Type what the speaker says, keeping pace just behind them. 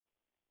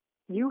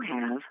You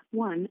have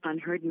one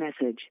unheard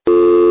message.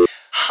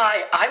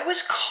 Hi, I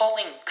was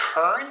calling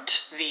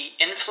Current, the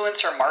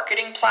influencer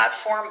marketing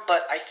platform,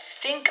 but I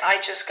think I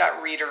just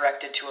got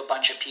redirected to a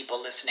bunch of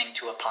people listening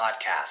to a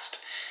podcast.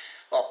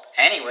 Well,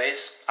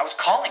 anyways, I was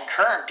calling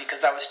Current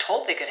because I was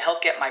told they could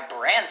help get my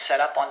brand set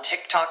up on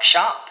TikTok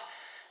Shop,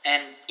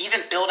 and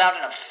even build out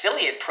an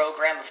affiliate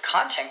program of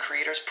content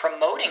creators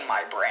promoting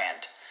my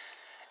brand,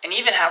 and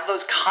even have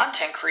those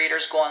content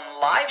creators go on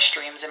live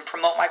streams and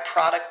promote my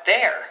product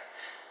there.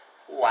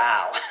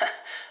 Wow,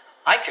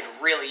 I could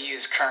really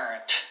use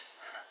Current.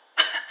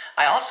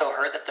 I also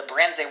heard that the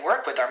brands they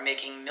work with are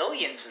making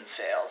millions in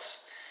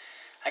sales.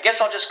 I guess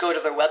I'll just go to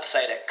their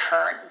website at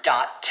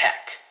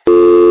current.tech.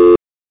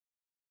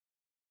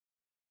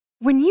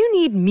 When you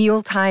need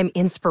mealtime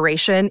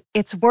inspiration,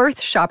 it's worth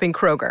shopping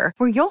Kroger,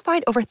 where you'll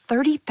find over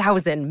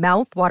 30,000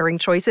 mouth-watering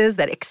choices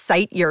that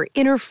excite your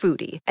inner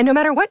foodie. And no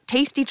matter what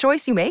tasty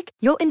choice you make,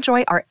 you'll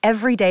enjoy our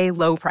everyday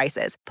low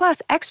prices,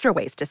 plus extra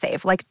ways to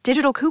save, like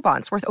digital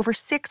coupons worth over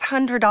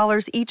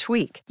 $600 each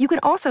week. You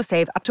can also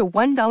save up to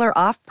 $1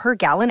 off per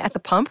gallon at the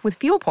pump with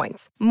fuel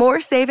points.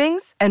 More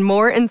savings and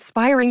more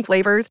inspiring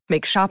flavors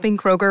make shopping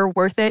Kroger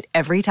worth it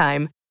every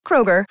time.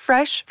 Kroger,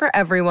 fresh for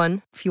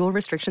everyone. Fuel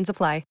restrictions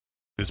apply.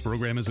 This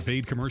program is a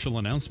paid commercial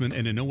announcement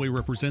and in no way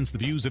represents the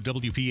views of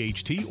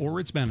WPHT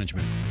or its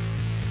management.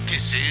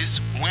 This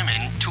is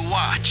Women to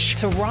Watch.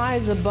 To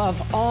rise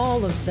above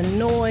all of the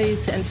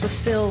noise and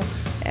fulfill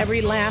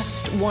every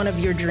last one of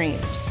your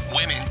dreams.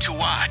 Women to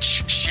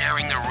Watch,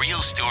 sharing the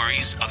real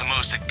stories of the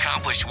most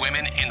accomplished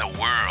women in the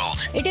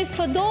world. It is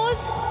for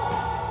those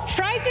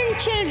frightened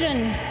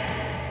children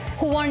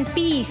who want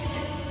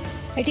peace.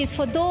 It is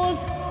for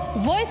those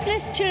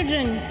voiceless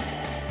children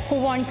who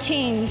want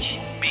change.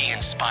 Be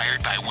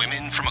inspired by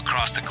women from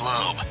across the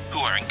globe who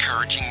are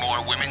encouraging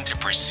more women to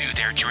pursue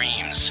their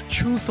dreams.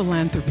 True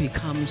philanthropy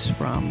comes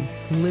from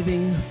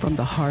living from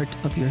the heart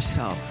of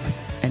yourself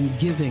and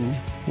giving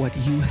what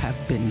you have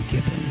been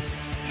given.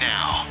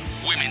 Now,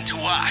 Women to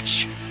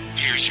Watch.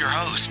 Here's your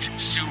host,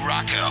 Sue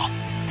Rocco.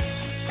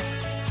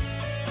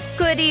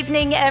 Good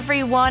evening,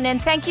 everyone,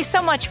 and thank you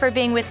so much for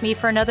being with me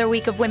for another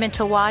week of Women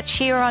to Watch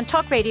here on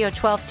Talk Radio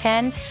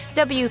 1210,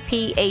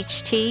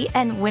 WPHT,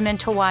 and Women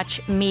to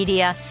Watch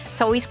Media.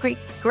 It's always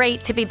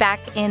great to be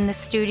back in the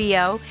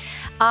studio.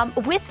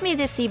 With me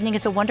this evening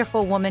is a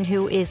wonderful woman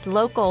who is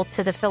local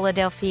to the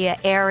Philadelphia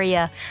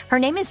area. Her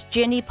name is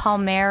Ginny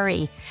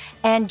Palmieri,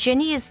 and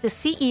Ginny is the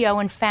CEO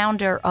and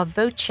founder of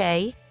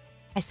Voce.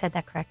 I said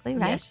that correctly,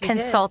 right? Yes, you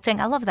Consulting.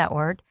 did. I love that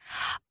word.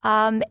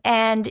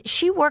 And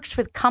she works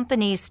with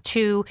companies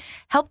to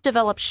help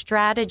develop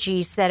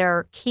strategies that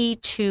are key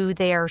to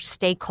their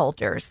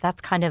stakeholders. That's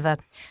kind of a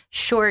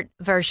short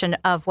version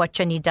of what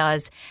Ginny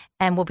does.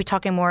 And we'll be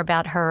talking more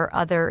about her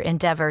other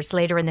endeavors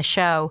later in the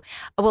show.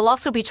 We'll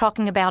also be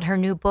talking about her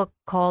new book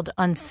called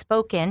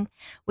Unspoken,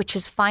 which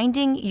is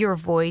finding your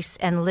voice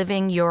and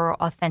living your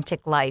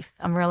authentic life.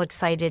 I'm real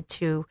excited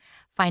to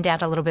find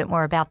out a little bit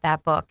more about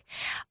that book.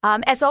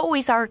 As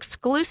always, our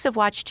exclusive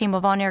Watch team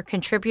of on-air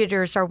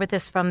contributors are with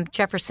us from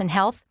Jefferson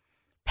Health,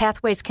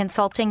 Pathways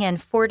Consulting,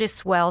 and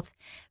Fortis Wealth,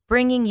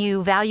 bringing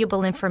you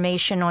valuable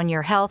information on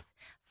your health,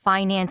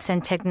 finance,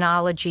 and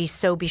technology.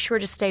 So be sure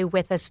to stay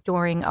with us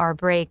during our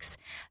breaks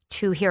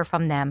to hear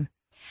from them.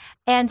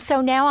 And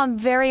so now I'm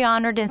very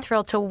honored and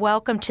thrilled to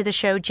welcome to the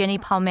show Ginny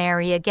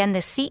Palmieri, again, the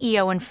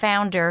CEO and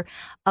founder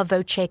of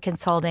Voce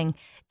Consulting.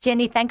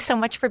 Ginny, thanks so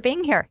much for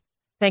being here.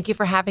 Thank you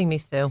for having me,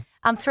 Sue.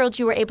 I'm thrilled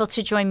you were able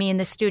to join me in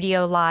the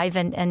studio live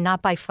and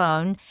not by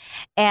phone.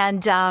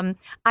 And I'm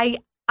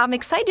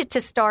excited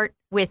to start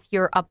with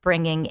your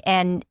upbringing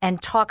and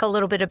talk a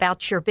little bit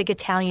about your big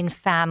Italian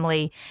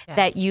family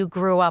that you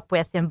grew up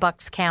with in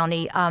Bucks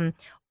County.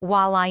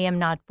 While I am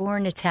not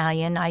born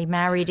Italian, I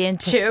married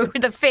into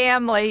the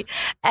family.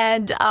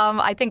 And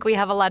I think we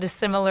have a lot of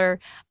similar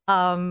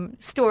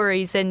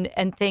stories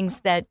and things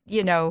that,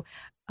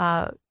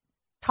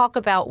 talk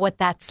about what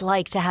that's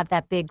like to have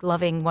that big,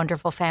 loving,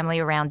 wonderful family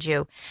around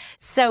you.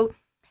 So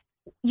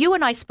you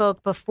and I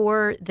spoke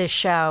before the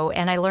show,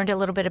 and I learned a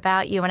little bit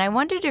about you. And I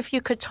wondered if you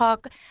could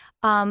talk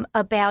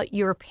about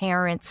your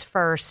parents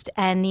first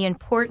and the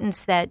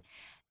importance that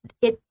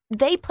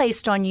they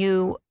placed on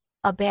you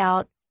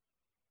about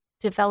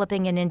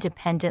developing an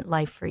independent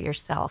life for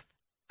yourself.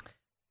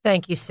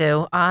 Thank you,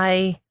 Sue.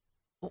 I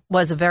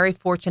was a very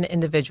fortunate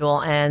individual,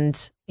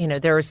 and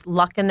there's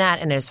luck in that,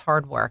 and there's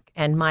hard work.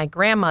 And my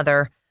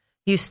grandmother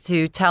used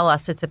to tell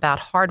us it's about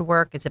hard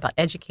work, it's about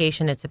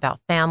education, it's about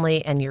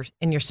family, and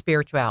your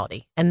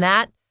spirituality. And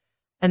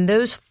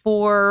those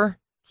four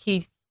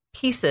key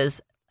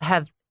pieces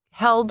have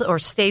held or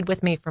stayed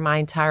with me for my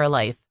entire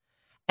life.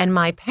 And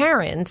my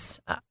parents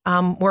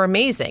were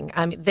amazing.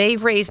 They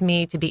raised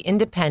me to be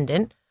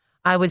independent.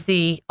 I was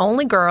the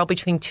only girl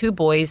between two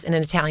boys in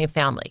an Italian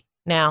family.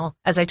 Now,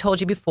 as I told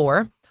you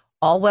before,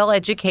 all well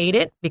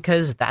educated,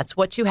 because that's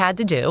what you had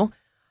to do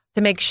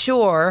to make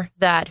sure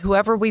that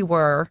whoever we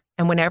were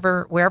and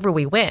wherever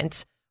we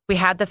went, we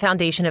had the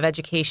foundation of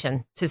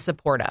education to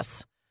support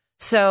us.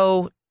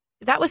 So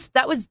that was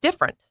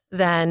different.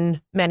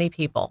 than many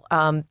people.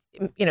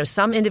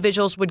 Some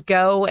individuals would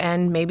go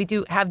and maybe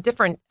have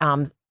different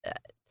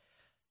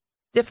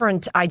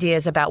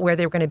ideas about where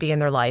they were going to be in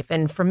their life.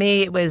 And for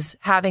me, it was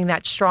having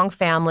that strong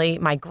family,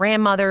 my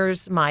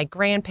grandmothers, my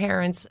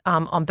grandparents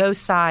on both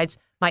sides,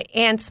 my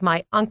aunts,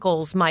 my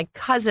uncles, my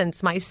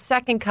cousins, my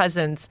second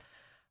cousins.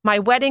 My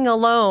wedding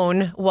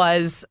alone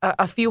was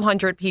a few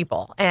hundred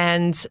people,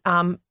 and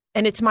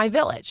it's my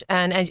village.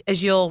 And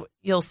as you'll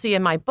see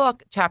in my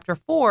book, Chapter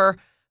 4,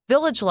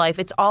 Village Life,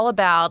 it's all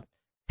about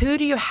who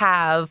do you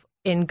have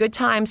in good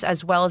times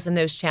as well as in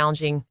those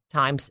challenging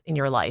times in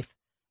your life.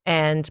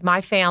 And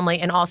my family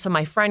and also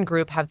my friend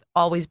group have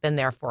always been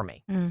there for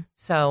me.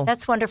 So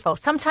that's wonderful.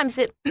 Sometimes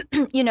it,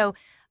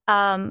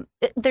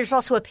 there's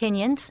also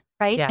opinions,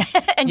 right? Yes.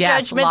 And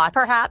judgments,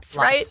 perhaps,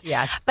 right?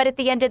 Yes. But at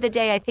the end of the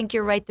day, I think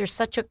you're right. There's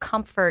such a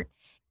comfort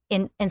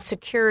and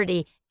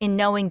security in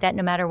knowing that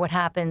no matter what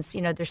happens,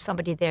 there's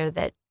somebody there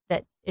that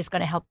is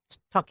going to help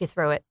talk you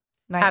through it.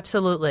 Right?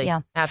 Absolutely.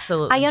 Yeah.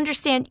 Absolutely. I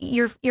understand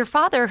your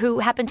father, who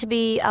happened to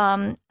be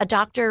a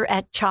doctor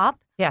at CHOP,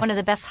 yes. one of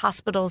the best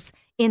hospitals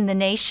in the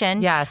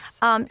nation. Yes.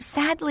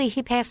 Sadly,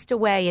 he passed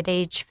away at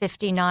age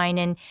 59,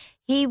 and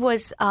he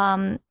was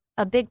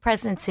a big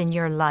presence in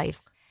your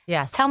life.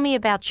 Yes. Tell me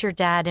about your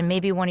dad and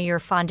maybe one of your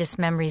fondest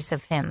memories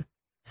of him.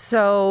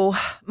 So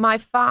my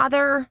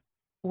father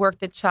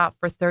worked at CHOP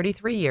for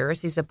 33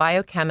 years. He's a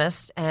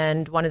biochemist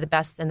and one of the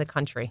best in the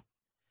country.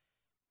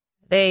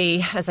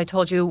 They, as I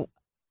told you,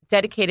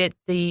 dedicated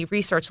the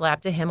research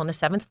lab to him on the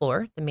 7th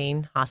floor, the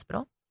main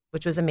hospital,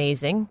 which was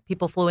amazing.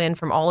 People flew in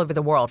from all over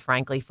the world,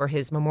 frankly, for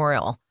his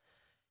memorial.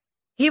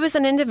 He was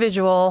an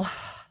individual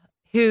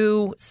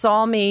who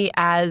saw me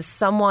as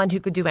someone who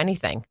could do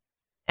anything.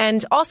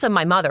 And also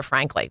my mother,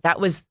 frankly. That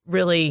was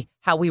really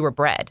how we were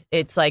bred.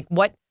 It's like,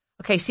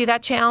 okay, see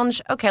that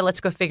challenge? Okay,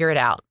 let's go figure it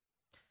out.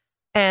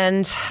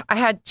 And I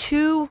had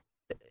you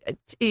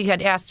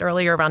had asked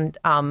earlier around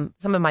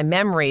some of my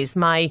memories.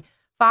 My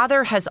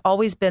father has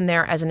always been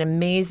there as an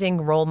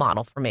amazing role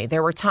model for me.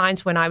 There were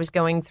times when I was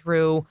going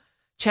through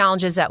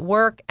challenges at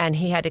work and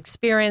he had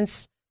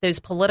experienced those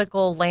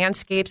political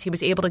landscapes. He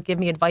was able to give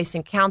me advice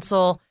and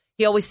counsel.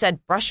 He always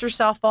said, brush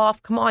yourself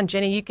off. Come on,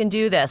 Jenny, you can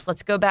do this.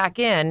 Let's go back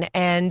in.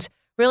 And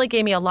really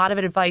gave me a lot of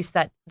advice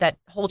that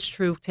holds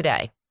true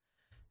today.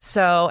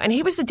 So, and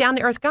he was a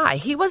down-to-earth guy.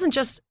 He wasn't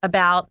just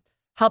about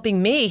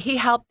helping me. He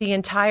helped the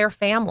entire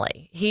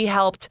family. He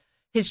helped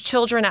his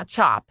children at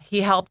CHOP.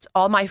 He helped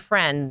all my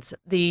friends,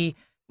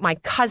 my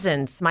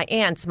cousins, my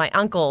aunts, my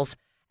uncles.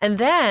 And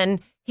then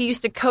he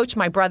used to coach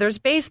my brother's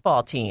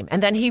baseball team.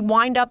 And then he'd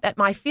wind up at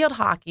my field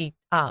hockey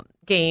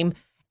game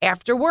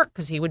after work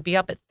because he would be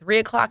up at 3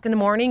 o'clock in the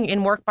morning,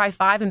 in work by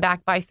 5 and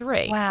back by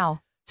 3.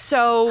 Wow.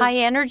 So high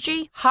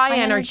energy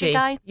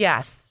guy.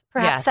 Yes.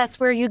 Perhaps that's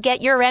where you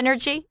get your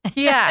energy.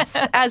 Yes,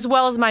 as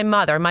well as my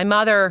mother. My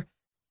mother,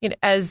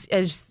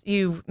 as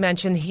you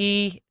mentioned,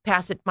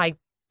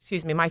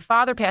 my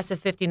father passed at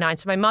 59.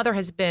 So my mother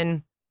has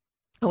been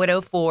a widow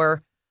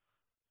for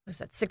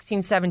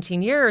 16,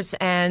 17 years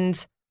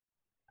and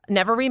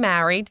never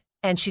remarried.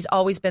 And she's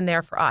always been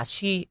there for us.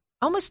 She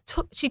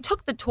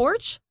took the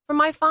torch from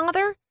my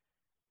father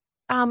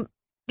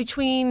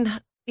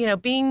between,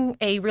 being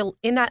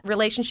in that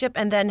relationship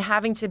and then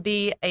having to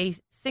be a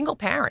single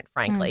parent,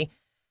 frankly,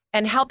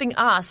 and helping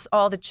us,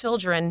 all the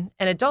children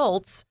and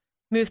adults,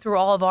 move through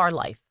all of our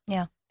life.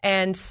 Yeah.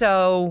 And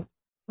so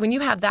when you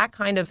have that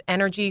kind of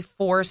energy,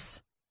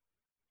 force,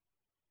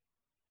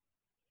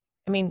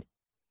 I mean,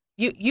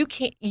 you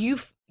can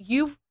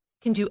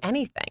do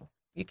anything.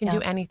 You can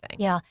do anything.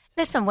 Yeah.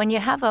 Listen, when you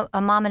have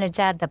a mom and a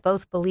dad that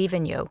both believe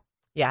in you.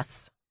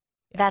 Yes.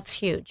 That's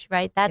huge,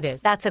 right?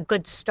 That's a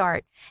good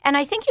start. And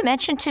I think you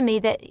mentioned to me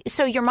that,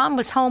 so your mom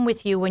was home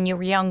with you when you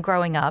were young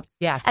growing up.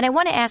 Yes. And I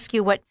want to ask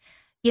you what,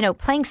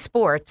 playing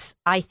sports,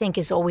 I think,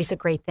 is always a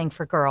great thing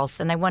for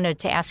girls. And I wanted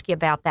to ask you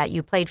about that.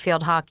 You played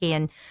field hockey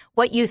and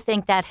what you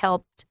think that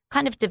helped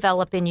kind of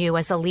develop in you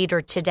as a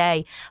leader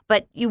today.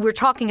 But you were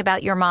talking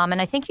about your mom,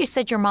 and I think you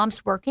said your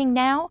mom's working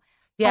now.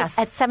 Yes.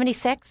 At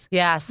 76?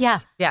 Yes. Yeah.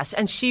 Yes.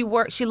 And she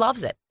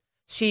loves it.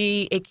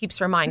 It keeps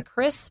her mind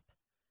crisp.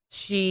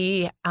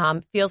 She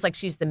feels like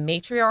she's the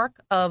matriarch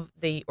of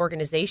the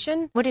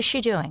organization. What is she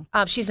doing?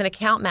 She's an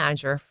account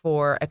manager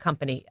for a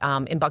company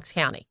in Bucks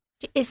County.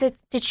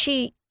 Did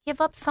she give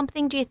up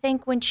something, do you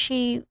think, when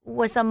she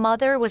was a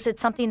mother? Was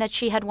it something that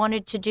she had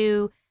wanted to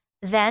do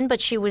then,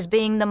 but she was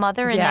being the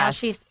mother and now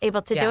she's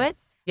able to do it?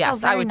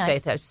 Yes, I would say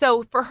so.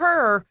 So for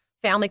her,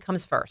 family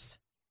comes first.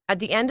 At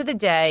the end of the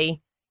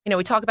day,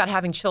 we talk about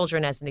having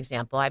children as an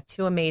example. I have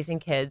 2 amazing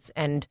kids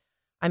and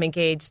I'm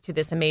engaged to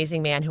this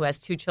amazing man who has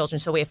 2 children.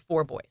 So we have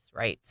 4 boys,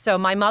 right? So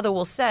my mother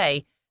will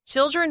say,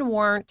 children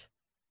were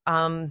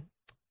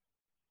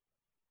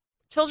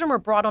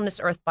brought on this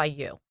earth by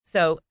you.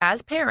 So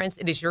as parents,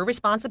 it is your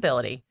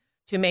responsibility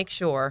to make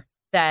sure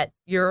that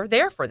you're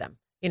there for them.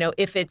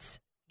 If it's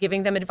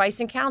giving them advice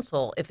and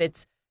counsel, if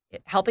it's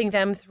helping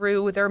them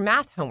through their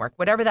math homework,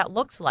 whatever that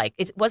looks like,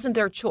 it wasn't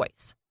their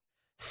choice.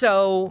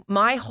 So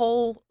my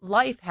whole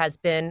life has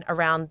been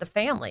around the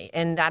family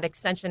and that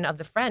extension of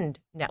the friend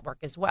network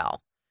as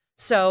well.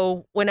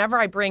 So whenever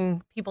I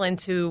bring people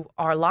into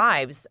our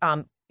lives,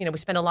 we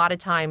spend a lot of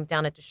time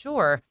down at the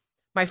shore.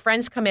 My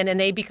friends come in and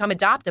they become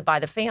adopted by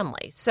the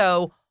family.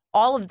 So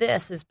all of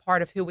this is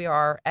part of who we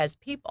are as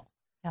people.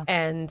 Yeah.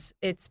 And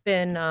it's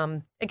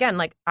been, again,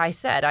 like I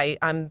said,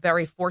 I'm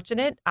very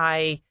fortunate.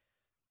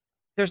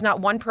 There's not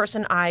one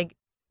person I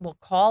will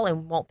call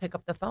and won't pick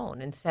up the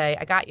phone and say,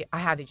 I got you. I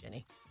have you,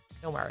 Ginny.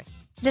 Don't worry.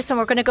 Listen,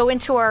 we're going to go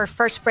into our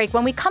first break.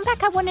 When we come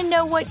back, I want to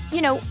know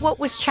what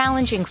was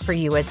challenging for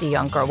you as a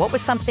young girl. What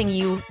was something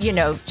you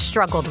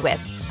struggled with?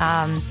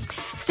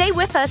 Stay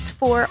with us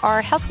for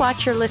our Health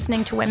Watch. You're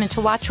listening to Women to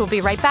Watch. We'll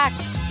be right back.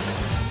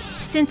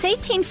 Since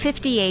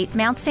 1858,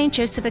 Mount St.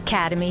 Joseph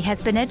Academy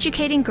has been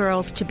educating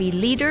girls to be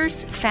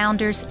leaders,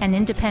 founders, and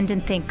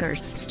independent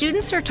thinkers.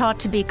 Students are taught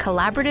to be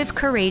collaborative,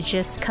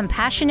 courageous,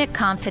 compassionate,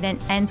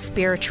 confident, and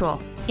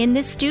spiritual. In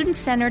this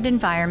student-centered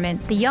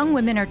environment, the young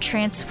women are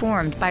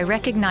transformed by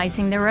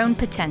recognizing their own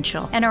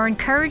potential and are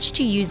encouraged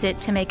to use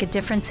it to make a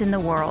difference in the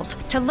world.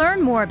 To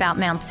learn more about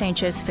Mount St.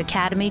 Joseph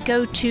Academy,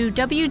 go to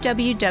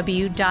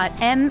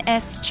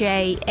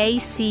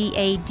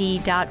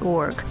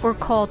www.msjacad.org or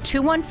call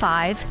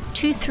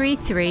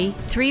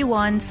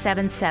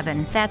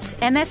 215-233-3177. That's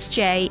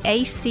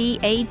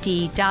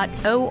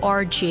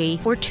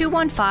msjacad.org or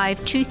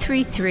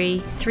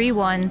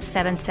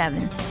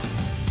 215-233-3177.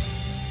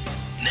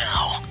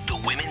 Now,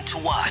 the Women to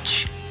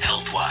Watch,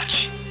 Health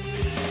Watch.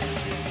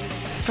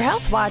 For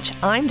Health Watch,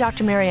 I'm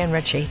Dr. Marianne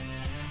Ritchie.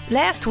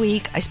 Last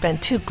week, I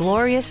spent 2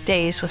 glorious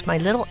days with my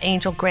little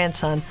angel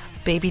grandson,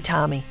 baby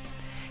Tommy.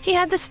 He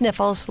had the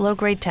sniffles,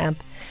 low-grade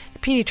temp. The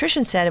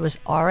pediatrician said it was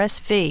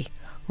RSV,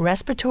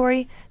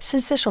 respiratory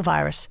syncytial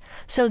virus.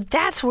 So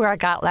that's where I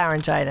got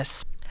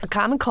laryngitis, a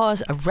common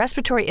cause of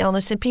respiratory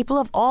illness in people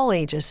of all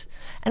ages.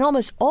 And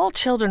almost all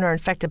children are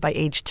infected by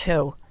age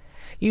 2.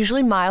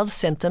 Usually mild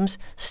symptoms,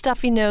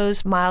 stuffy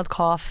nose, mild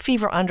cough,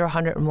 fever under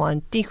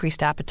 101,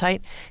 decreased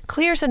appetite,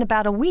 clears in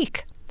about a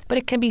week. But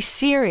it can be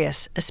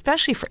serious,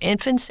 especially for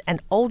infants and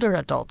older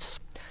adults.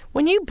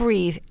 When you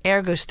breathe,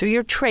 air goes through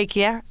your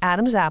trachea,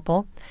 Adam's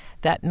apple.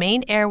 That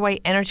main airway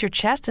enters your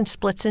chest and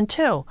splits in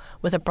 2,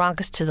 with a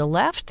bronchus to the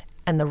left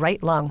and the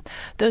right lung.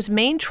 Those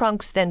main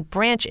trunks then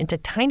branch into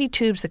tiny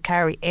tubes that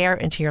carry air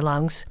into your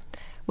lungs.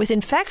 With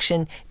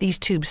infection, these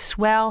tubes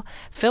swell,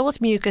 fill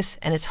with mucus,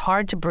 and it's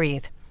hard to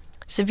breathe.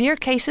 Severe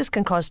cases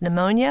can cause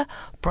pneumonia,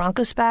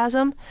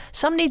 bronchospasm.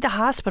 Some need the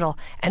hospital,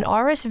 and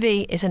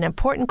RSV is an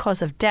important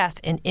cause of death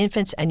in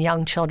infants and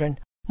young children.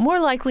 More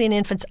likely in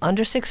infants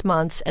under 6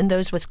 months and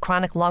those with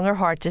chronic lung or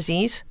heart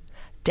disease,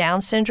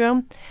 Down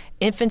syndrome,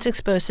 infants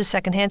exposed to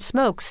secondhand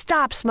smoke.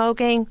 Stop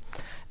smoking.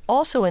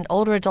 Also in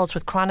older adults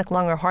with chronic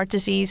lung or heart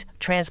disease,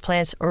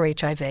 transplants, or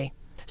HIV.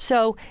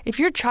 So, if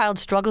your child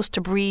struggles to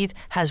breathe,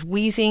 has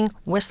wheezing,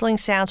 whistling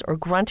sounds, or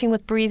grunting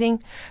with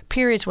breathing,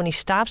 periods when he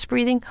stops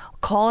breathing,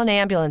 call an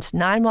ambulance,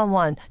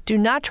 911. Do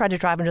not try to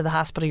drive him to the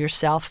hospital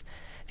yourself.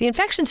 The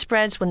infection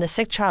spreads when the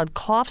sick child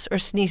coughs or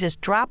sneezes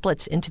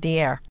droplets into the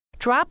air.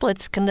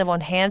 Droplets can live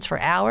on hands for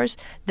hours,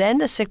 then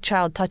the sick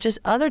child touches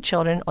other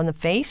children on the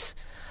face.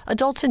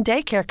 Adults in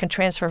daycare can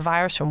transfer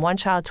virus from one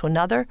child to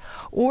another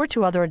or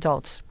to other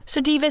adults. So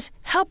divas,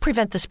 help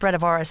prevent the spread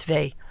of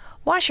RSV.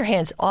 Wash your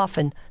hands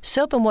often,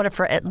 soap and water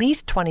for at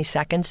least 20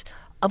 seconds.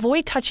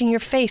 Avoid touching your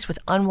face with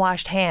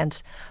unwashed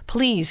hands.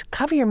 Please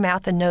cover your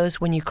mouth and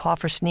nose when you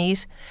cough or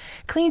sneeze.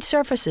 Clean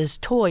surfaces,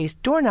 toys,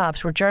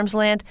 doorknobs where germs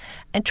land,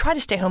 and try to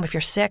stay home if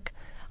you're sick.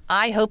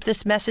 I hope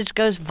this message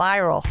goes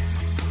viral.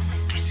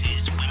 This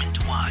is Women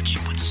to Watch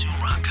with Sue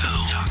Rocco.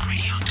 Talk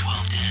Radio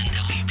 1210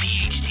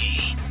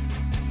 WPHT.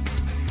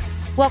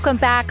 Welcome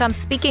back. I'm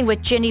speaking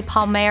with Ginny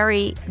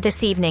Palmieri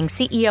this evening,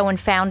 CEO and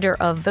founder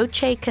of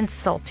Voce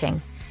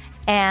Consulting.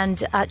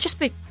 And just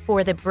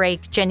before the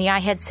break, Jenny, I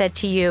had said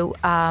to you,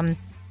 I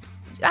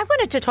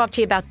wanted to talk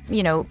to you about,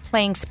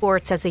 playing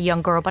sports as a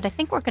young girl, but I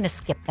think we're going to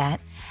skip that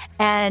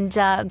and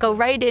go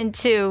right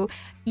into,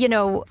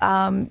 you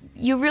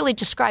really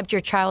described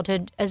your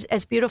childhood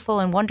as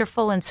beautiful and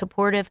wonderful and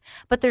supportive,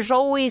 but there's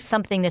always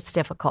something that's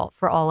difficult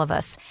for all of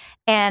us.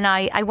 And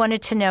I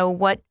wanted to know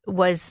what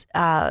was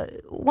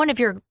one of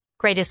your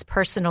greatest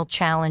personal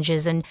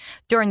challenges. And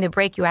during the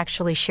break, you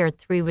actually shared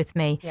 3 with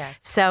me. Yes.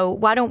 So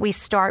why don't we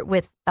start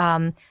with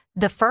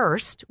the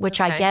first,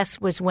 which I guess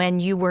was when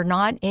you were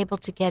not able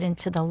to get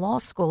into the law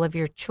school of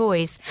your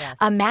choice. Yes.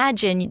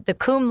 Imagine the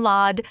cum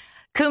laude,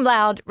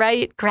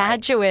 right?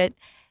 Graduate. Right.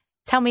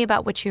 Tell me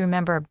about what you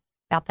remember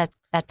about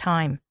that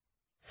time.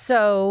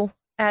 So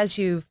as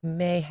you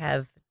may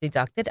have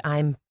deducted,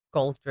 I'm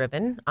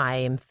goal-driven. I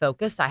am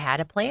focused. I had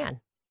a plan.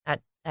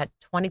 At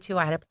 22,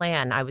 I had a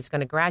plan. I was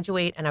going to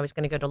graduate and I was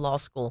going to go to law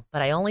school,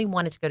 but I only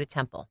wanted to go to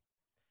Temple.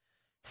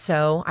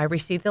 So I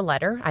received the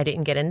letter. I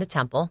didn't get into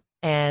Temple.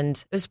 And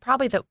it was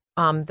probably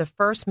the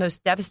first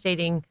most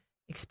devastating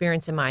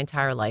experience in my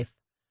entire life.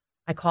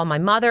 I called my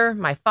mother,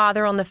 my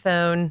father on the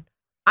phone.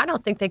 I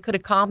don't think they could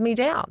have calmed me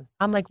down.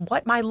 I'm like,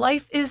 what? My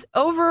life is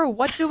over.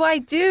 What do I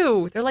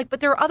do? They're like, but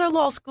there are other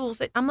law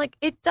schools. I'm like,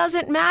 it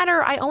doesn't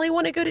matter. I only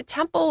want to go to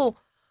Temple.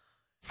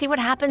 See what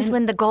happens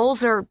when the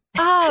goals are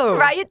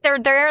right? They're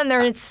there and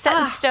they're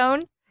set in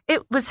stone.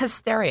 It was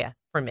hysteria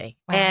for me.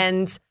 Wow.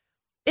 And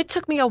it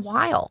took me a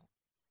while.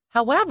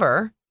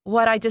 However,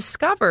 what I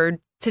discovered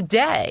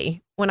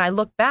today, when I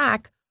look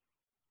back,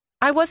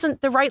 I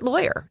wasn't the right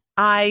lawyer.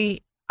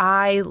 I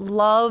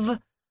love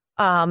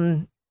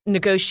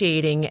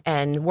negotiating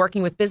and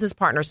working with business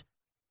partners.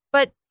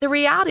 But the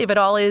reality of it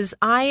all is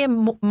I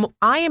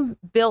am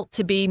built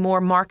to be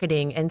more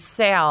marketing and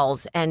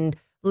sales and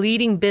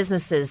leading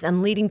businesses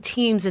and leading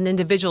teams and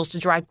individuals to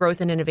drive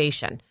growth and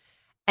innovation.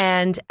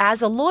 And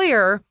as a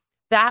lawyer,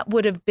 that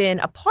would have been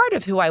a part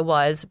of who I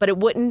was, but it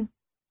wouldn't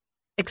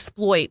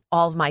exploit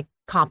all of my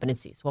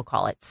competencies, we'll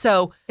call it.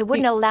 So it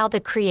wouldn't allow the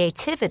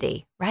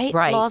creativity, right?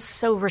 Right. Law's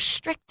so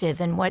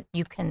restrictive in what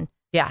you can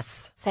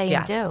say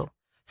and do.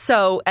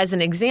 So as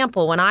an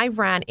example, when I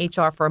ran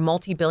HR for a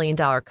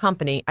multi-billion-dollar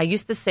company, I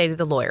used to say to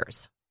the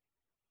lawyers,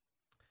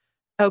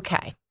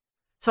 okay,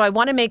 so I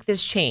want to make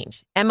this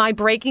change. Am I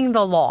breaking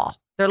the law?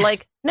 They're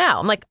like, no.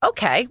 I'm like,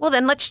 okay, well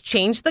then let's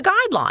change the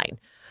guideline.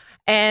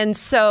 And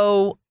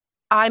so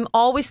I'm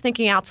always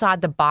thinking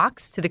outside the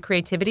box to the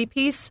creativity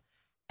piece.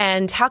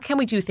 And how can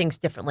we do things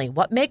differently?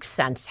 What makes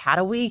sense? How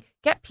do we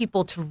get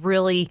people to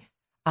really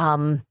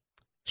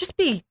just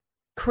be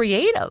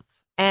creative?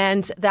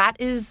 And that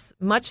is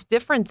much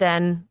different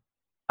than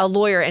a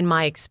lawyer in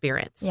my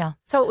experience. Yeah.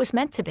 So it was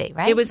meant to be,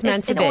 right? It was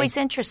meant to be. It's always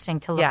interesting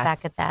to look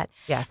back at that.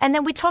 Yes. And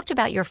then we talked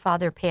about your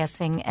father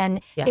passing,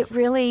 and it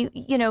really,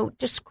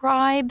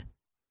 describe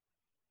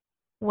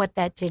what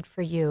that did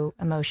for you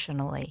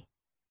emotionally.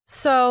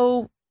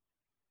 So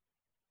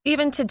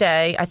even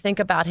today, I think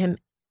about him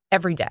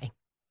every day.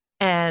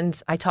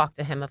 And I talk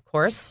to him, of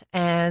course.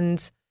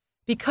 And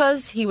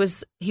because he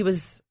was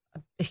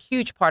a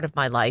huge part of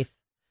my life,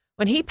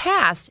 when he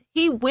passed,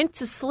 he went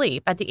to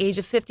sleep at the age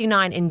of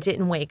 59 and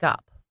didn't wake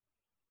up.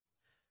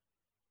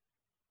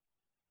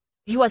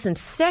 He wasn't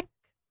sick.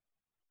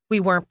 We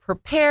weren't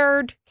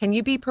prepared. Can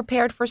you be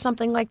prepared for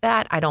something like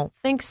that? I don't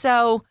think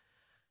so.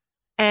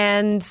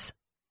 And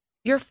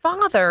your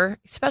father,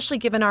 especially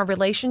given our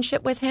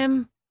relationship with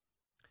him,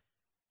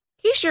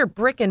 he's your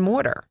brick and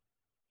mortar.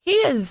 He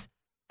is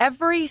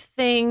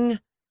everything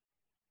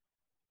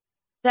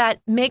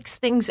that makes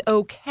things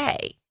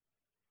okay.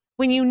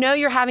 When you know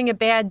you're having a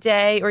bad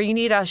day, or you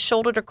need a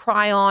shoulder to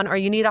cry on, or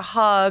you need a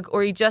hug,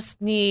 or you just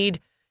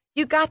need,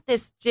 you got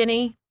this,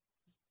 Ginny.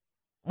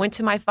 Went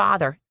to my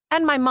father.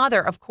 And my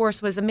mother, of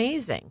course, was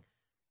amazing.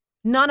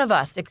 None of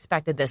us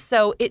expected this.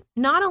 So it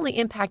not only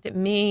impacted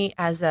me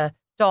as a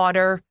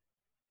daughter,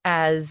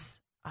 as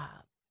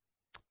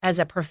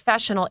a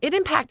professional, it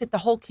impacted the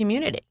whole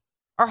community.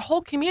 Our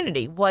whole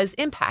community was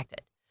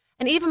impacted.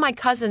 And even my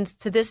cousins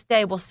to this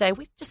day will say,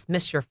 we just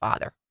miss your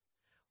father.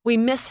 We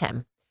miss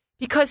him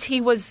because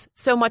he was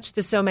so much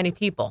to so many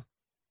people.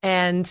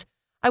 And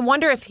I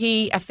wonder if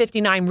he, at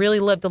 59, really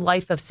lived a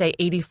life of, say,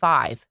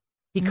 85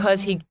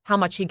 because how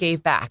much he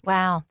gave back.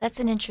 Wow. That's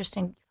an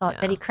interesting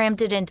thought, that he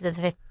crammed it into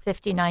the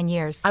 59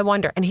 years. I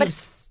wonder. And he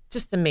was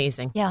just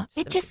amazing. Yeah.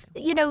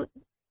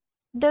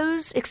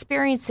 Those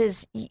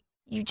experiences,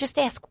 you just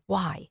ask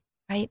why,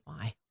 right?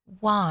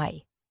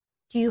 Why?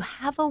 Do you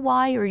have a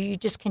why, or you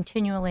just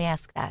continually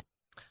ask that?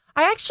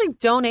 I actually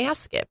don't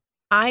ask it.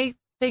 I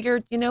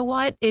figured, you know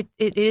what? It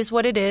is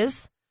what it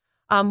is.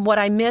 What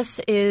I miss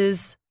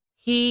is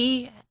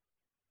he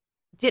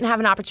didn't have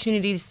an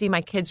opportunity to see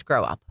my kids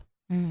grow up.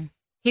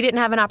 He didn't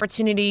have an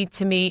opportunity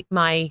to meet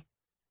my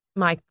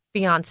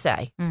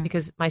fiance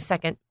because my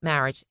second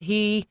marriage.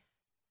 He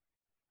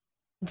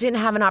didn't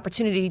have an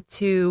opportunity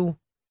to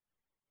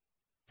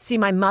see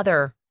my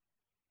mother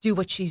do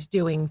what she's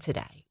doing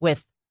today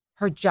with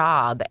her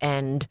job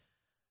and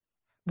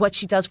what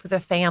she does for the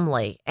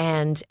family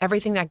and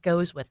everything that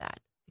goes with that,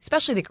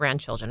 especially the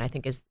grandchildren, I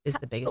think is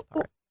the biggest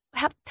part.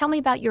 Tell me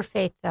about your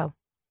faith, though.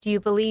 Do you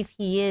believe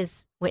he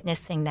is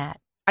witnessing that?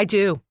 I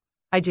do.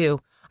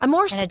 I'm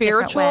more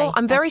spiritual.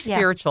 I'm very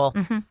spiritual.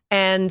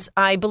 And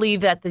I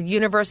believe that the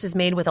universe is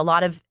made with a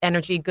lot of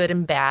energy, good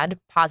and bad,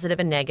 positive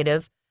and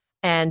negative.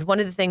 And one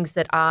of the things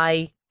that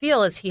I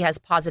feel is he has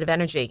positive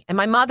energy. And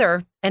my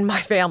mother and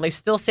my family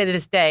still say to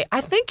this day,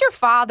 I think your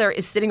father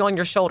is sitting on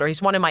your shoulder.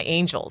 He's one of my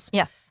angels.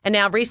 Yeah. And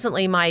now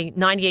recently my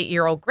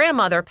 98-year-old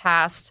grandmother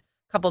passed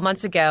a couple of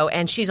months ago,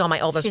 and she's on my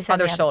oldest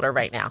brother's shoulder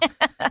right now.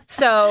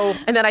 So,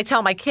 and then I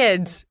tell my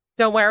kids,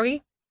 don't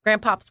worry,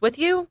 Grandpa's with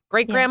you,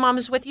 great-grandmom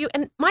is with you.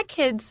 And my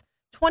kids,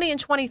 20 and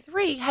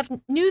 23,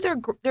 knew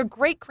their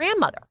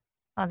great-grandmother.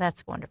 Oh,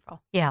 that's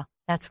wonderful. Yeah,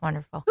 that's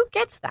wonderful. Who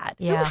gets that?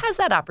 Yeah. Who has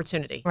that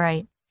opportunity?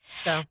 Right.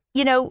 So,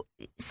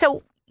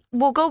 so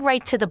we'll go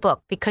right to the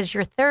book, because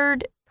your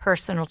third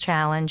personal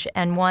challenge,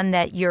 and one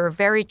that you're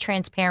very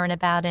transparent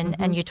about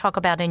and you talk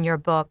about in your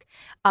book,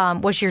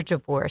 was your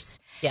divorce.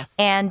 Yes.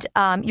 And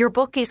your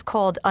book is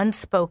called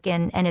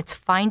Unspoken, and it's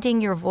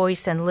Finding Your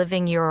Voice and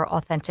Living Your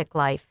Authentic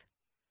Life.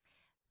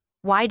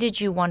 Why did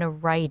you want to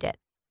write it?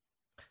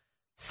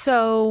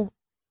 So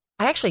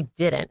I actually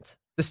didn't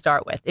to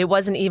start with. It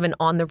wasn't even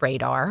on the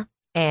radar.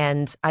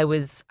 And I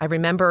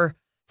remember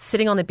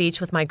sitting on the beach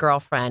with my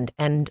girlfriend.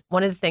 And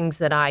one of the things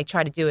that I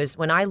try to do is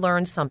when I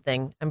learn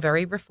something, I'm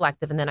very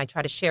reflective, and then I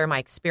try to share my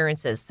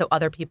experiences so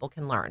other people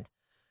can learn.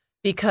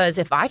 Because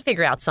if I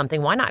figure out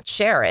something, why not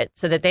share it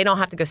so that they don't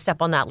have to go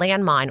step on that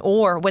landmine?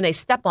 Or when they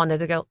step on it,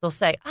 they'll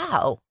say,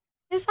 oh,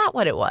 is that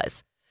what it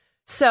was?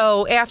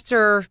 So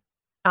after,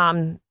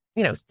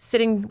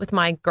 sitting with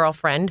my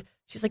girlfriend,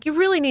 she's like, you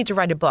really need to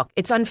write a book.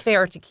 It's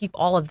unfair to keep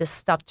all of this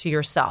stuff to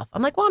yourself.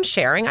 I'm like, well, I'm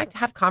sharing. I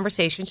have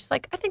conversations. She's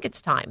like, I think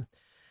it's time.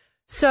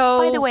 So,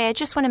 by the way, I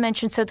just want to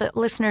mention so that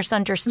listeners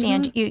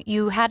understand,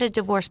 you had a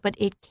divorce, but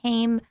it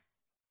came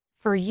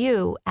for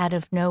you out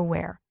of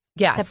nowhere.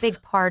 Yes. It's a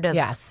big part of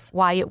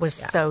why it was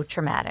so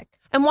traumatic.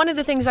 And one of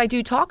the things I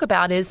do talk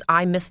about is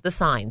I missed the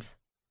signs,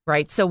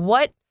 right? So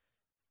what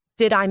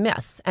did I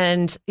miss?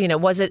 And,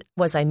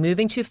 was I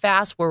moving too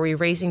fast? Were we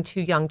raising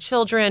two young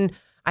children?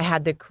 I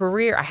have the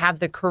career.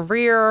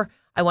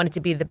 I wanted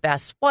to be the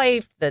best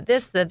wife, the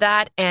this, the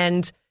that.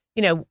 And,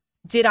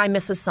 did I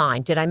miss a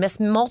sign? Did I miss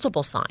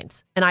multiple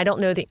signs? And I don't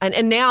know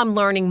and now I'm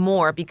learning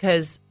more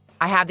because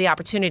I have the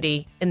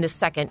opportunity in this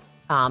second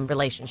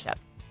relationship.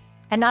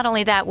 And not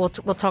only that, we'll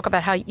talk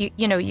about how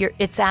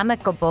it's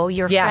amicable.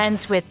 You're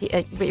friends with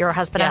your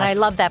husband, and I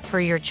love that for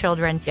your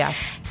children.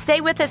 Yes. Stay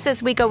with us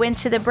as we go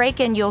into the break,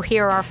 and you'll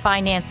hear our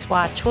Finance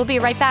Watch. We'll be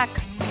right back.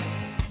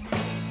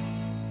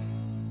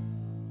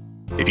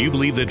 If you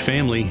believe that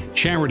family,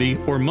 charity,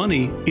 or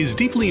money is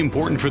deeply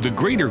important for the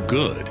greater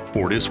good,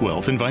 Fortis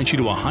Wealth invites you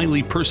to a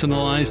highly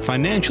personalized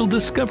financial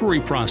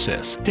discovery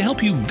process to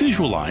help you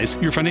visualize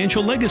your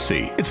financial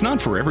legacy. It's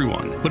not for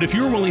everyone, but if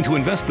you're willing to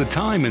invest the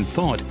time and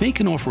thought, they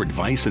can offer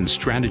advice and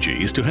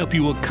strategies to help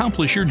you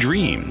accomplish your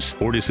dreams.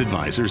 Fortis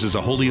Advisors is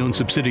a wholly owned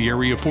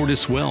subsidiary of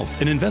Fortis Wealth,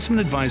 an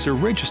investment advisor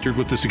registered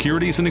with the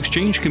Securities and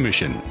Exchange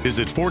Commission.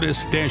 Visit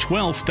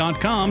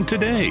fortis-wealth.com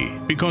today,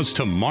 because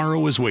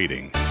tomorrow is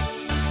waiting.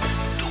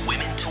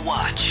 Women to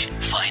Watch,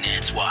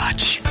 Finance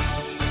Watch.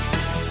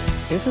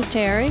 This is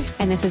Terry.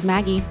 And this is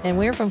Maggie. And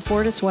we're from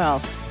Fortis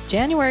Wealth.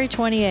 January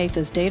 28th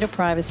is Data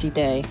Privacy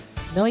Day.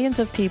 Millions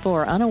of people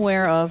are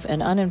unaware of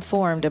and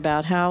uninformed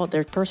about how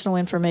their personal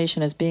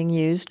information is being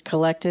used,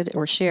 collected,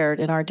 or shared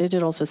in our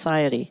digital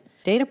society.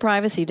 Data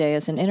Privacy Day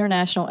is an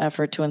international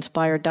effort to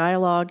inspire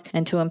dialogue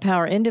and to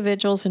empower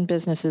individuals and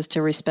businesses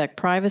to respect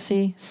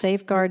privacy,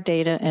 safeguard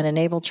data, and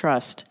enable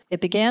trust. It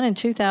began in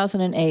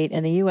 2008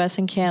 in the U.S.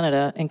 and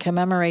Canada and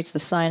commemorates the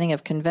signing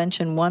of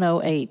Convention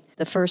 108,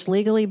 the first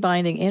legally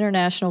binding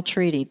international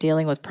treaty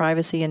dealing with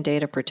privacy and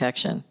data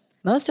protection.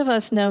 Most of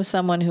us know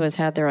someone who has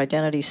had their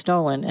identity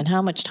stolen and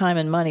how much time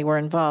and money were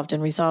involved in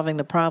resolving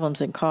the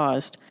problems it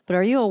caused. But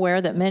are you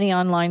aware that many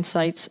online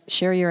sites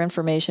share your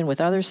information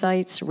with other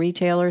sites,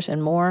 retailers,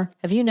 and more?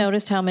 Have you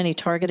noticed how many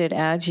targeted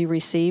ads you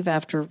receive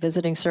after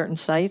visiting certain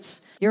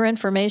sites? Your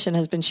information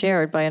has been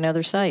shared by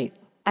another site.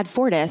 At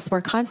Fortis,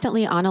 we're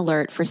constantly on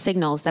alert for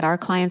signals that our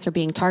clients are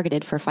being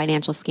targeted for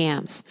financial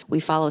scams. We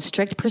follow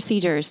strict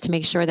procedures to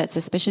make sure that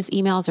suspicious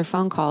emails or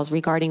phone calls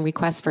regarding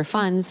requests for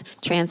funds,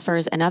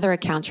 transfers, and other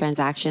account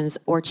transactions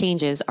or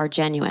changes are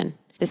genuine.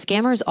 The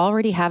scammers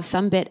already have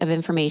some bit of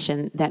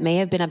information that may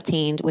have been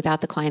obtained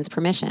without the client's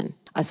permission.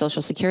 A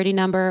social security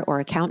number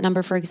or account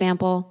number, for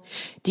example.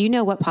 Do you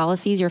know what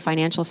policies your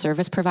financial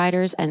service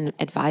providers and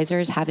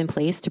advisors have in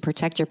place to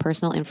protect your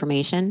personal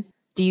information?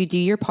 Do you do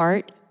your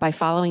part by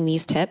following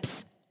these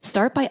tips?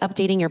 Start by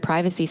updating your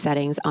privacy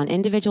settings on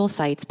individual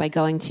sites by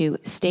going to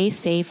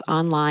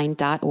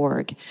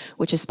staysafeonline.org,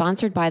 which is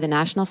sponsored by the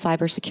National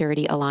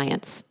Cybersecurity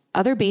Alliance.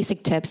 Other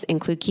basic tips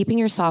include keeping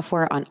your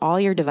software on all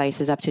your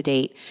devices up to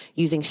date,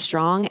 using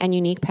strong and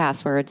unique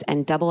passwords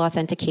and double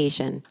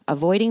authentication,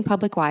 avoiding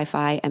public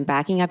Wi-Fi, and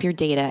backing up your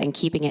data and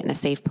keeping it in a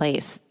safe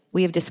place.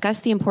 We have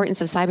discussed the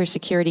importance of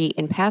cybersecurity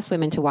in past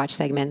Women to Watch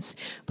segments,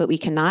 but we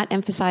cannot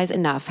emphasize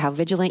enough how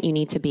vigilant you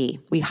need to be.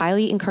 We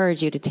highly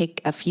encourage you to take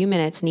a few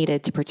minutes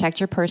needed to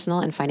protect your personal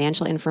and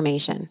financial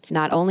information,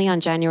 not only on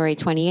January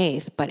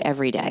 28th, but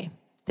every day.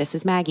 This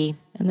is Maggie.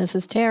 And this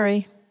is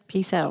Terry.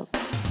 Peace out.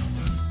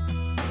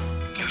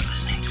 You're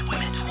listening to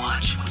Women to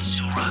Watch with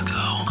Sue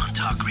Rocco on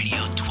Talk Radio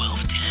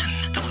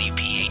 1210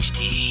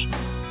 WPHT.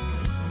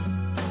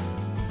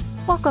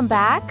 Welcome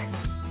back.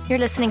 You're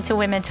listening to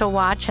Women to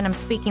Watch, and I'm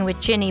speaking with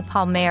Ginny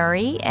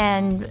Palmieri.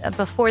 And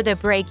before the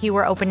break, you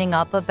were opening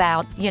up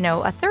about,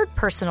 a third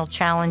personal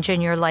challenge in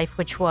your life,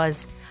 which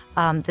was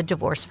the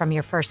divorce from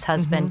your first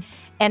husband.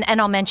 Mm-hmm. And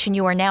I'll mention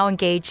you are now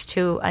engaged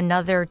to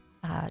another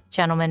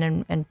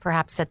gentleman, and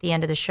perhaps at the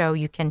end of the show,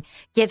 you can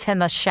give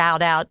him a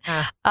shout out.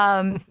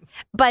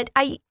 But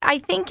I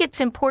think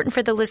it's important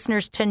for the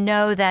listeners to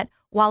know that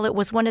while it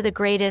was one of the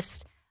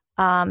greatest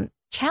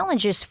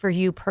challenges for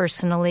you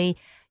personally,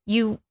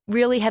 you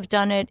really have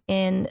done it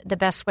in the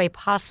best way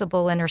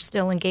possible and are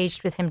still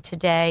engaged with him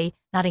today.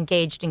 Not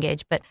engaged,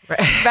 but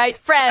right,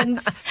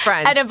 friends,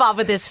 and involved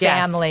with his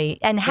family. Yes.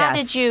 And how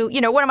did you,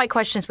 one of my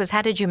questions was,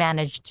 how did you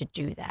manage to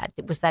do that?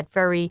 Was that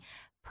very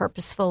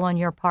purposeful on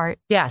your part?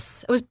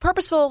 Yes, it was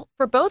purposeful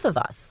for both of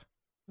us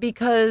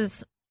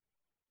because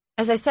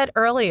as I said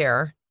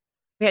earlier,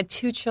 we had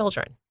 2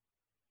 children.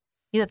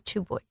 You have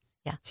 2 boys.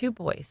 Yeah. 2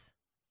 boys.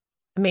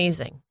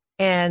 Amazing.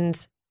 And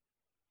it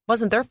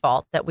wasn't their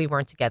fault that we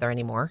weren't together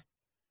anymore.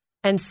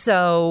 And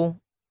so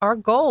our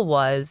goal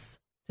was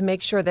to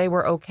make sure they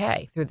were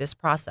okay through this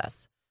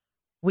process.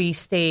 We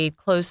stayed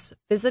close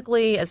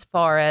physically as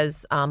far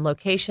as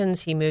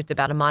locations. He moved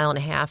about 1.5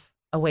 miles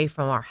away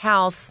from our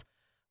house.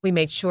 We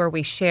made sure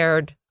we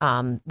shared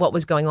what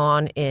was going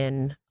on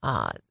in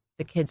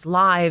the kids'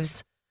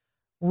 lives.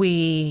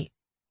 We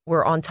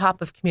were on top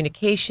of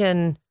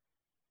communication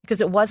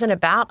because it wasn't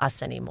about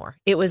us anymore.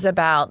 It was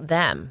about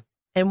them.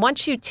 And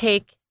once you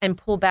take and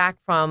pull back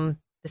from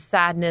the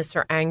sadness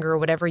or anger or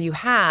whatever you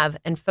have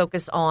and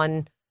focus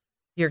on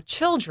your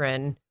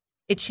children,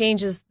 it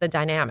changes the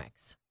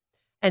dynamics.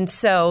 And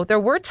so there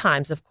were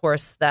times, of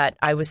course, that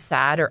I was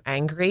sad or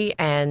angry,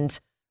 and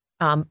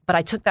but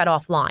I took that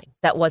offline.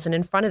 That wasn't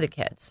in front of the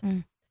kids.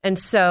 And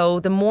so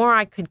the more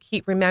I could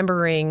keep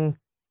remembering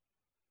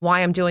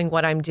why I'm doing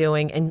what I'm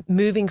doing and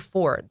moving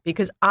forward,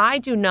 because I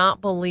do not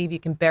believe you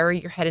can bury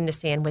your head in the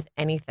sand with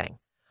anything.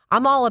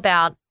 I'm all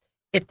about,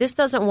 if this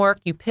doesn't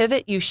work, you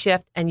pivot, you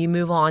shift, and you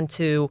move on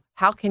to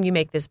how can you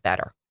make this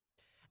better?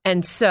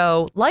 And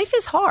so life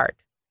is hard.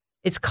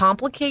 It's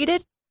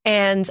complicated.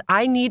 And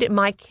I needed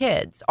my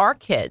kids, our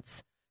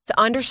kids, to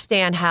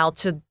understand how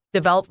to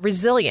develop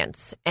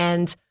resilience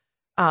and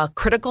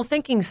critical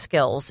thinking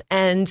skills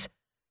and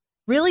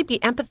really be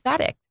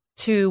empathetic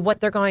to what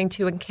they're going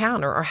to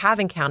encounter or have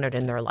encountered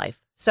in their life.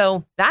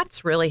 So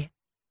that's really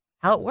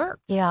how it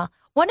worked. Yeah.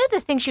 One of the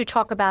things you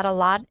talk about a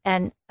lot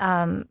and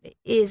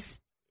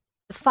is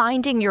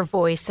finding your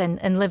voice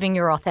and living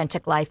your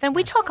authentic life. And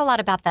we talk a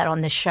lot about that on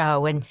the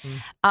show. And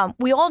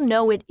we all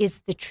know it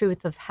is the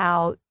truth of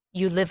how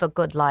you live a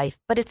good life,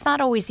 but it's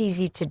not always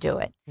easy to do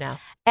it. No.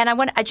 And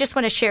I just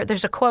want to share,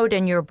 there's a quote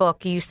in your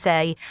book. You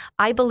say,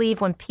 I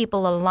believe when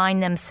people align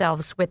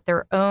themselves with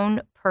their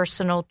own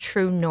personal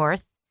true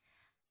north,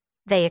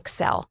 they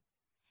excel.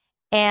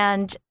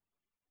 And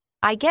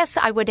I guess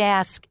I would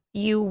ask,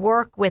 you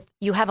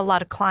have a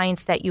lot of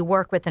clients that you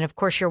work with, and of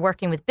course you're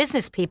working with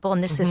business people,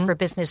 and this is for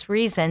business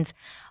reasons,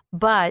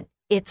 but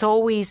it's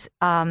always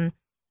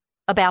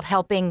about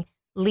helping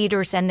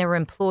leaders and their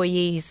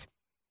employees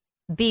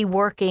be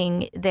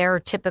working their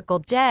typical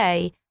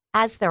day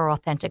as their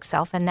authentic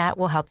self, and that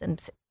will help them,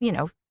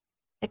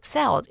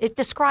 excel.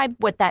 Describe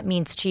what that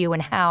means to you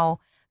and how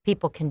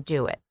people can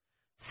do it.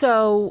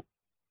 So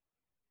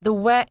the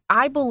way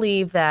I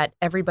believe that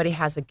everybody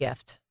has a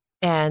gift,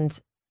 and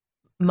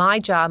my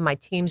job, my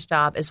team's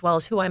job, as well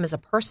as who I am as a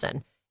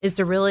person, is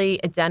to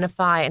really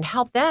identify and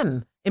help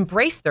them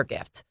embrace their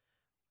gift.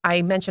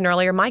 I mentioned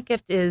earlier, my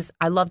gift is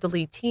I love to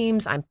lead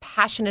teams. I'm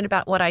passionate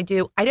about what I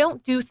do. I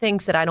don't do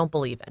things that I don't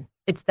believe in.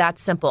 It's that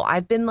simple.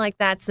 I've been like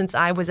that since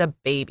I was a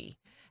baby.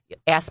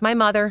 Ask my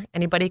mother.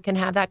 Anybody can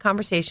have that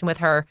conversation with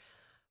her.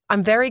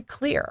 I'm very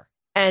clear.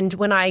 And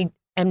when I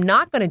am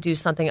not going to do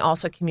something, I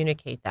also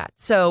communicate that.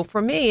 So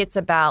for me, it's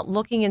about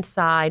looking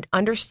inside,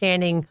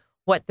 understanding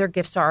what their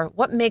gifts are,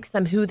 what makes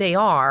them who they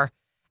are,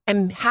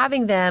 and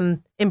having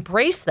them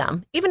embrace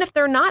them, even if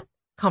they're not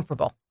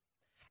comfortable,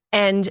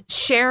 and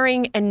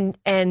sharing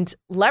and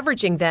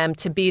leveraging them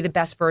to be the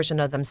best version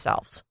of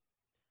themselves.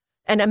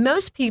 And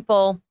most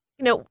people,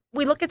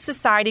 we look at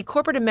society,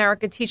 corporate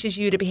America teaches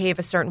you to behave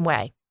a certain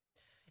way.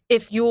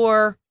 If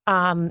you're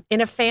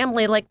in a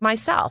family like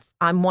myself,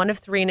 I'm one of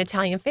 3 in an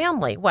Italian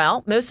family.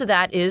 Well, most of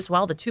that is,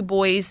 the 2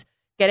 boys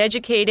get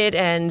educated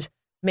and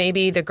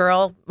maybe the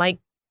girl might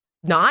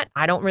not.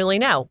 I don't really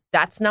know.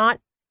 That's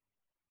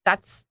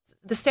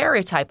the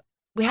stereotype.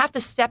 We have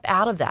to step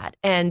out of that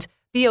and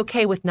be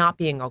okay with not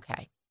being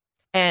okay.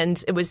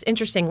 And it was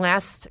interesting.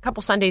 A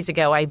couple Sundays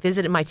ago, I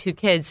visited my 2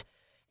 kids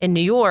in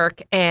New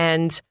York,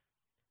 and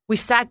we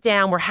sat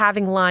down, we're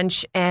having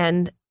lunch,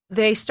 and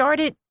they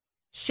started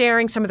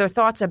sharing some of their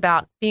thoughts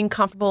about being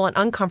comfortable and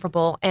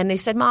uncomfortable. And they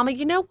said, Mama,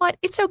 you know what?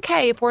 It's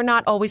okay if we're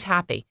not always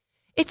happy.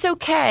 It's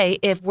okay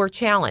if we're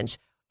challenged.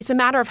 It's a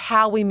matter of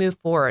how we move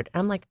forward. And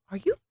I'm like,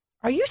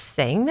 are you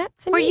saying that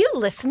to me? Were you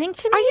listening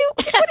to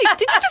me?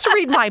 Did you just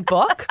read my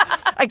book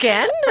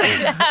again?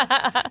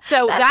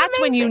 So that's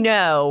when you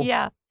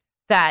know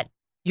that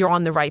you're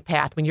on the right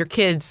path, when your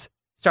kids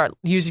start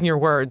using your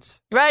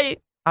words. Right.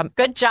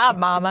 Good job,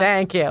 Mama.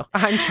 Thank you.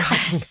 I'm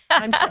trying.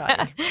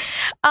 I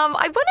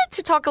wanted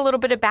to talk a little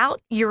bit about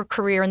your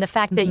career and the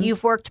fact that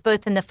you've worked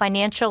both in the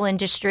financial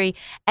industry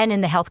and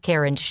in the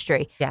healthcare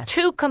industry. Yes.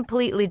 2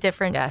 completely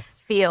different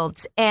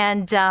fields.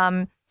 And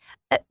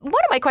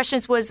one of my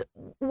questions was,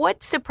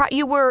 what surprised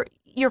you?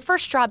 Your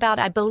first job out,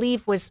 I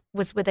believe, was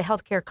with a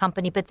healthcare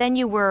company, but then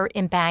you were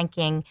in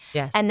banking,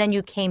 and then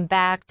you came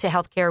back to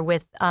healthcare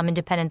with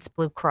Independence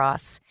Blue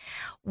Cross.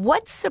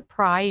 What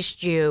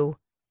surprised you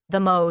the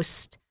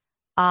most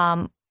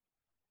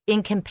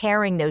in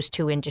comparing those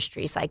 2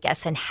 industries, I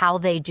guess, and how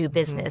they do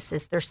business?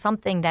 Is there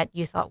something that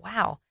you thought,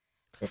 wow,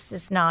 this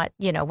is not,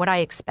 what I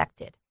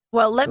expected?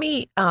 Well, let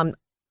me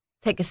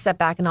take a step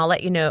back, and I'll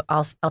let you know.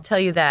 I'll tell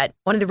you that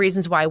one of the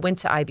reasons why I went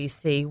to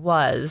IBC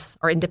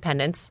or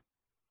Independence,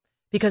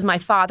 because my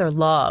father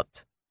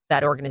loved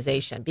that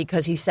organization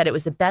because he said it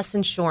was the best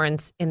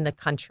insurance in the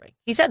country.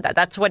 He said that.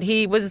 That's what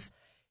he was.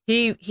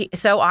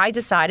 So I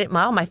decided,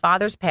 well, my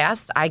father's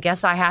passed. I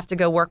guess I have to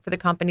go work for the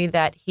company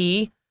that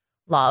he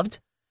loved.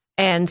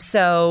 And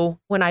so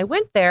when I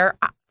went there,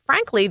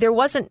 frankly, there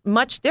wasn't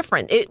much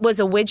different. It was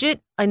a widget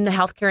in the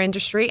healthcare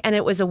industry and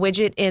it was a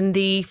widget in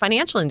the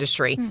financial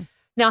industry.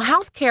 Now,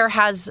 healthcare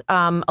has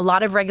a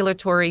lot of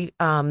regulatory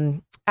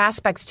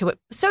aspects to it.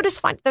 So does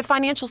the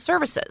financial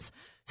services.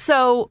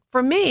 So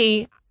for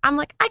me, I'm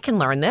like, I can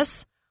learn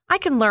this. I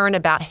can learn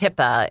about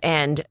HIPAA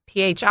and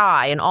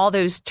PHI and all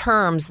those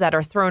terms that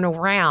are thrown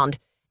around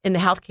in the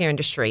healthcare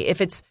industry. If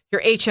it's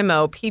your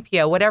HMO,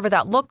 PPO, whatever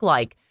that looked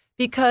like,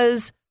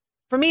 because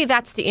for me,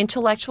 that's the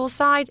intellectual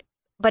side.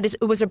 But it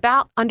was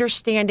about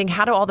understanding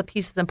how do all the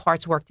pieces and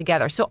parts work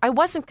together. So I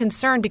wasn't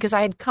concerned because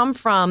I had come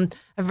from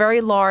a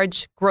very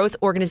large growth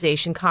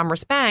organization,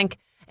 Commerce Bank,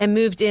 and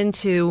moved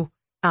into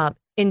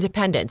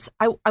independence.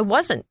 I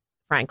wasn't,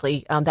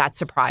 frankly, that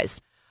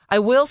surprised. I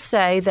will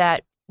say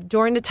that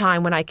during the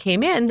time when I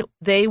came in,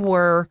 they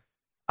were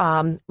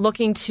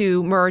looking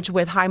to merge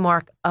with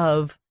Highmark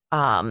of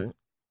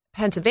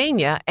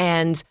Pennsylvania,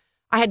 and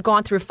I had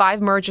gone through 5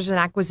 mergers and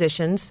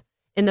acquisitions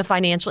in the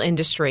financial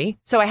industry.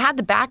 So I had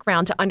the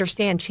background to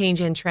understand change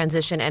and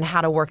transition and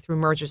how to work through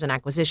mergers and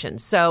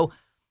acquisitions. So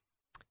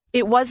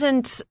it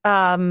wasn't,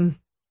 there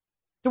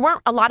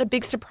weren't a lot of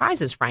big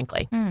surprises,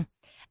 frankly.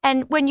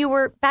 And when you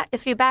were back,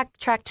 if you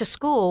backtrack to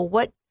school,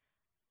 what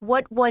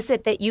was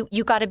it that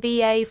you got a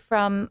BA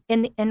from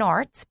in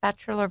arts,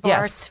 Bachelor of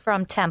Arts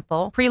from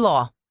Temple?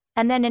 Pre-law.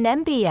 And then an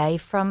MBA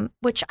from,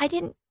 which I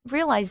didn't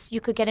realize you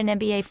could get an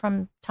MBA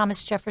from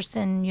Thomas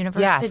Jefferson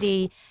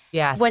University.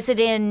 Yes. Was it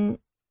in?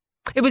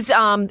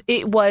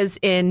 It was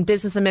in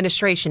business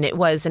administration. It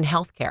was in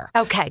healthcare.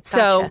 Okay. Gotcha.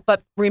 So,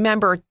 but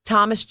remember,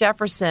 Thomas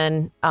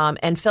Jefferson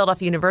and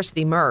Philadelphia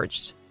University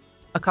merged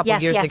a couple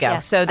of years ago.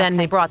 Yes. So then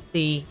they brought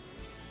the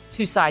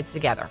two sides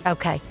together.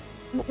 Okay.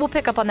 We'll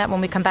pick up on that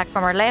when we come back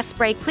from our last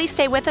break. Please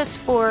stay with us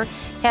for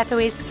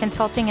Pathways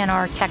Consulting and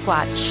our Tech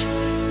Watch.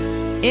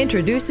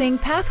 Introducing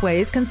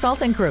Pathways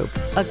Consulting Group,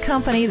 a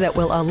company that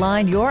will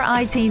align your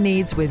IT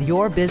needs with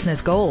your business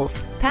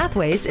goals.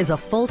 Pathways is a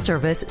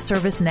full-service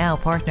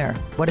ServiceNow partner.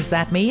 What does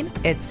that mean?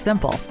 It's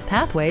simple.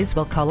 Pathways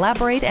will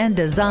collaborate and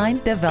design,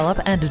 develop,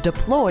 and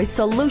deploy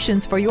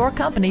solutions for your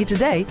company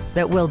today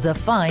that will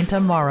define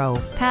tomorrow.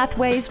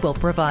 Pathways will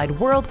provide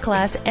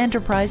world-class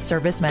enterprise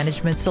service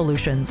management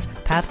solutions.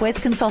 Pathways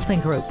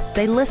Consulting Group.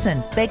 They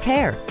listen, they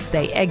care,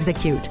 they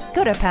execute.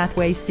 Go to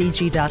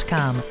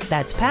pathwayscg.com.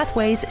 That's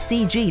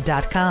pathwayscg.com.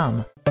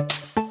 Now,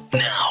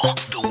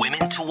 the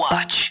women to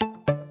watch.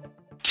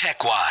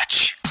 Tech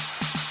Watch.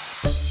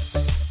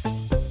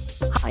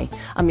 Hi,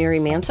 I'm Mary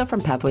Manso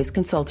from Pathways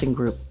Consulting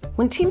Group.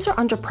 When teams are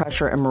under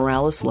pressure and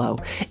morale is low,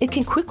 it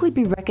can quickly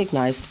be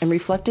recognized and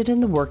reflected in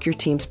the work your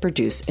teams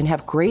produce and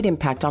have great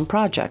impact on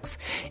projects.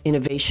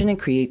 Innovation and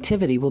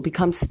creativity will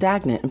become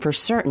stagnant, and for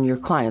certain your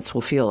clients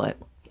will feel it.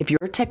 If you're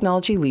a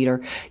technology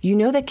leader, you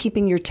know that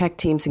keeping your tech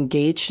teams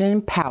engaged and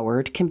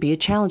empowered can be a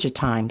challenge at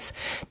times.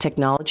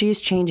 Technology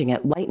is changing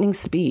at lightning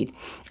speed,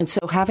 and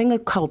so having a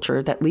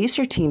culture that leaves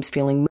your teams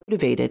feeling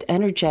motivated,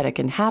 energetic,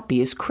 and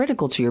happy is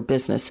critical to your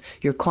business,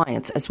 your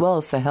clients, as well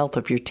as the health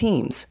of your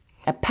teams.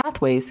 At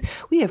Pathways,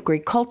 we have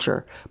great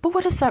culture, but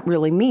what does that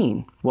really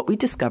mean? What we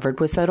discovered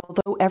was that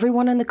although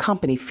everyone in the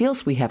company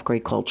feels we have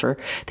great culture,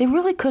 they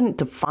really couldn't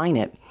define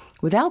it.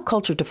 Without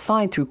culture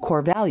defined through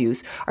core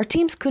values, our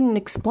teams couldn't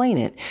explain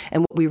it,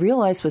 and what we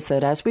realized was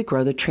that as we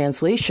grow, the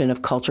translation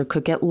of culture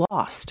could get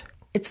lost.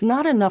 It's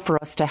not enough for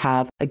us to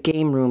have a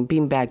game room,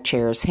 beanbag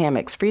chairs,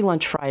 hammocks, free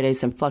lunch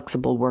Fridays, and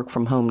flexible work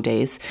from home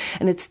days,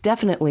 and it's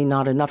definitely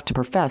not enough to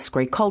profess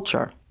great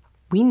culture.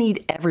 We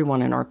need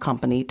everyone in our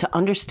company to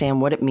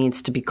understand what it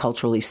means to be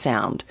culturally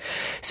sound.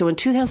 So in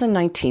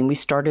 2019, we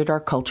started our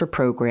culture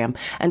program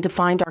and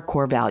defined our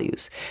core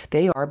values.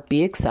 They are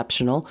be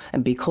exceptional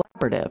and be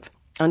collaborative.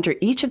 Under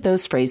each of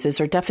those phrases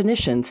are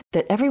definitions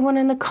that everyone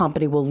in the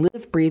company will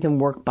live, breathe,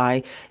 and work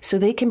by so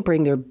they can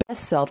bring their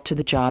best self to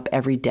the job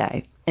every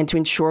day. And to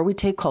ensure we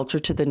take culture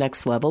to the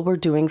next level, we're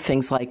doing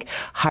things like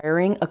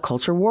hiring a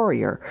culture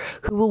warrior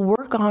who will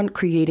work on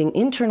creating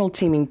internal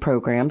teaming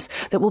programs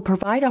that will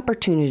provide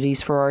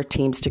opportunities for our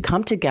teams to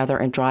come together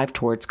and drive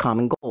towards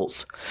common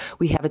goals.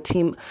 We have a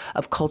team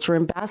of culture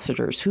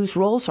ambassadors whose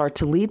roles are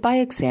to lead by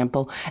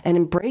example and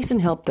embrace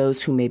and help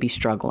those who may be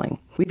struggling.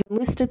 We've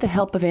enlisted the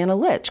help of Anna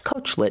Litch,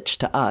 Coach Litch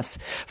to us,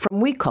 from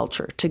We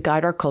Culture to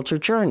guide our culture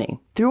journey.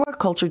 Through our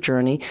culture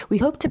journey, we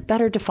hope to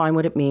better define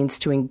what it means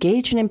to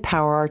engage and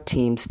empower our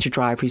teams to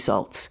drive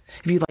results.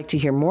 If you'd like to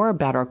hear more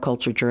about our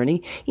culture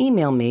journey,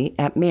 email me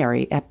at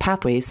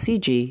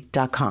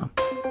mary@pathwayscg.com.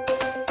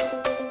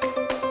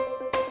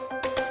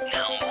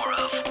 Now more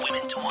of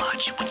Women to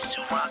Watch with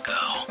Sue Rocco.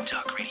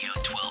 Talk Radio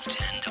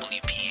 1210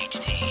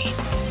 WPHT.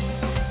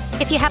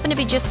 If you happen to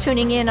be just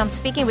tuning in, I'm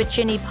speaking with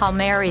Ginny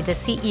Palmieri, the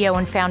CEO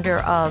and founder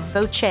of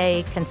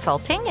Voce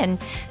Consulting, and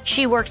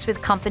she works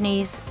with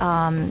companies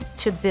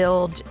to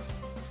build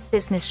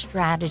business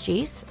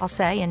strategies, I'll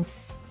say, and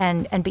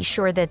and be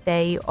sure that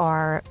they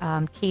are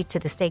key to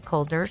the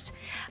stakeholders.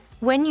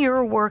 When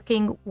you're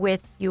working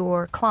with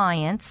your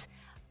clients,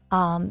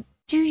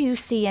 do you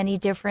see any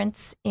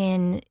difference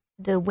in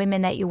the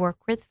women that you work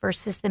with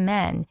versus the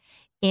men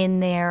in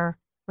their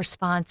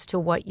response to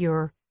what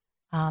you're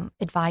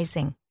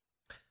advising?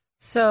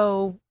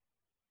 So,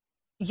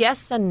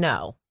 yes and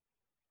no.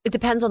 It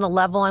depends on the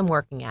level I'm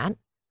working at.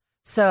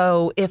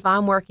 So if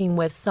I'm working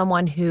with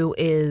someone who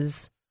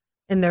is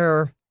in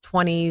their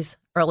 20s,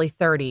 early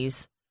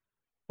 30s,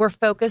 we're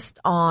focused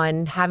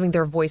on having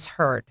their voice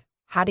heard.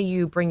 How do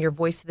you bring your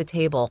voice to the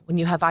table when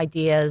you have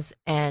ideas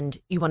and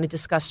you want to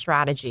discuss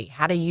strategy?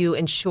 How do you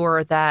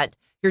ensure that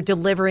you're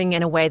delivering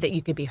in a way that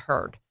you could be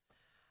heard?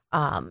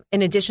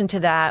 In addition to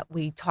that,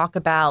 we talk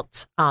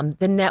about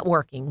the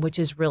networking, which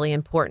is really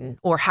important,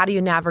 or how do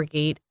you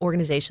navigate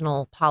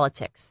organizational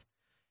politics?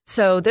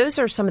 So those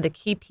are some of the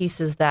key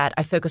pieces that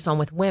I focus on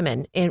with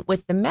women. And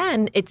with the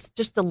men, it's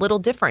just a little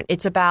different.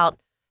 It's about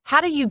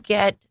how do you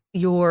get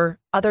your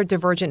other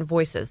divergent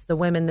voices, the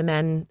women, the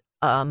men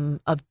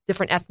of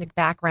different ethnic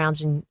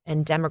backgrounds and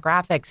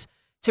demographics,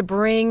 to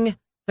bring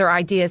their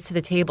ideas to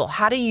the table?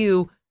 How do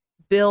you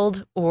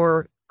build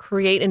or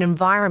create an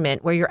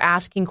environment where you're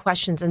asking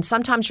questions? And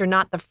sometimes you're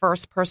not the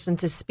first person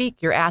to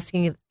speak.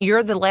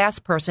 You're the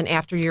last person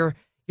after you're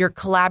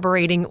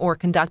collaborating or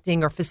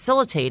conducting or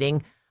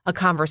facilitating a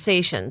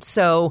conversation.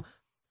 So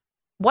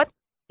what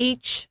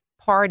each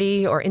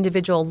party or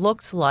individual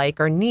looks like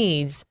or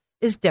needs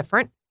is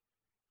different,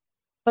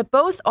 but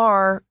both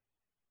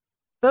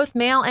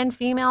male and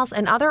females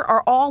and other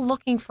are all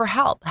looking for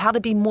help, how to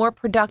be more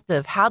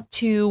productive, how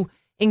to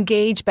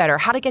engage better,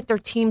 how to get their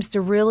teams to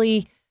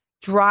really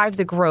drive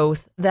the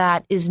growth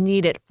that is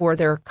needed for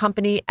their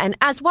company and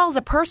as well as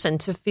a person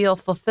to feel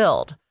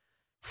fulfilled.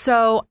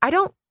 So I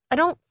don't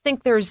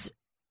think there's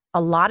a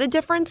lot of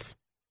difference.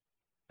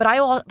 But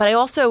I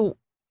also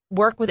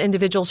work with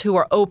individuals who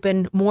are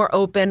more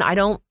open. I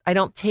don't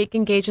take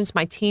engagements.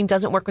 My team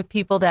doesn't work with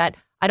people that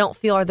I don't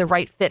feel are the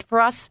right fit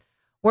for us.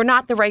 We're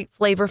not the right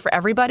flavor for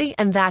everybody,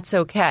 and that's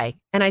okay.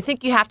 And I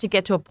think you have to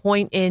get to a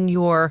point in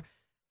your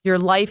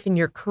life and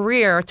your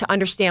career to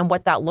understand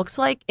what that looks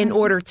like in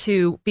order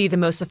to be the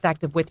most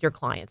effective with your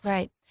clients.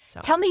 Right.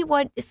 So. Tell me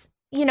what is,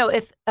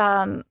 if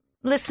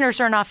listeners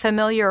are not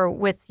familiar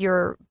with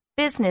your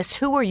business,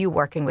 who are you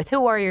working with?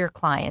 Who are your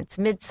clients?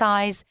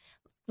 Mid-size,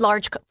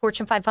 large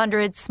Fortune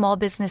 500, small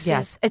businesses?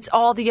 Yes, it's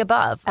all the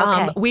above.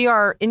 Okay. We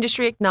are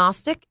industry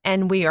agnostic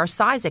and we are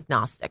size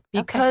agnostic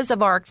because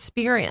of our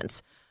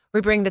experience.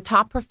 We bring the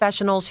top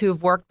professionals who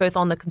have worked both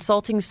on the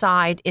consulting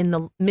side in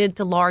the mid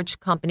to large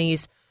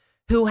companies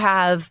who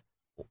have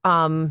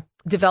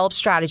developed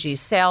strategies,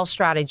 sales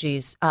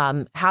strategies,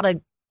 how to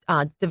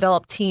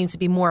develop teams to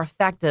be more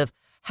effective,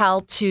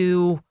 how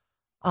to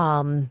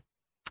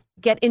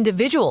get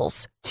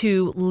individuals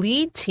to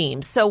lead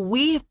teams. So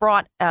we've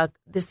brought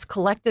this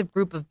collective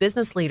group of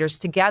business leaders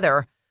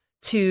together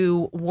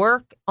to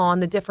work on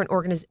with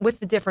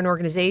the different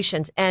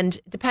organizations. And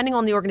depending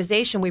on the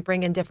organization, we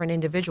bring in different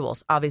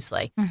individuals,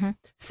 obviously. Mm-hmm.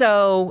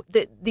 So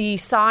the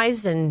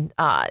size and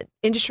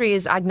industry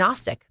is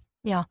agnostic.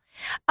 Yeah.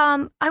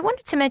 I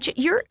wanted to mention,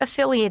 you're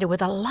affiliated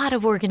with a lot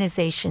of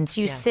organizations.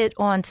 You sit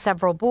on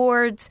several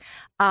boards.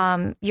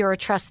 You're a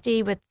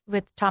trustee with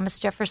Thomas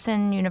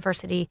Jefferson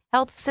University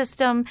Health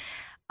System.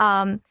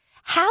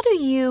 How do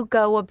you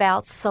go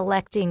about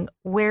selecting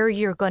where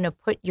you're going to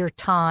put your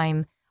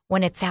time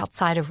when it's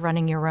outside of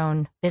running your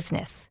own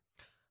business?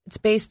 It's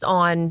based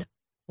on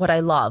what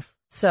I love.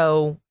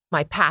 So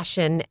my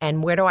passion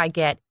and where do I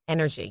get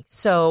energy?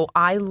 So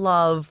I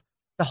love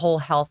the whole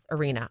health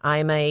arena.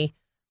 I'm a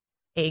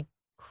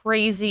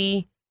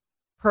crazy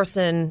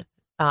person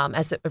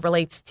as it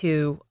relates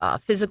to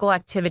physical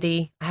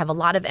activity. I have a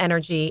lot of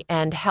energy,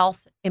 and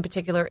health in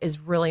particular is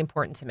really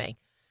important to me.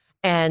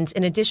 And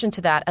in addition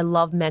to that, I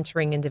love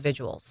mentoring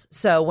individuals.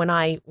 So when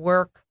I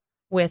work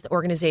with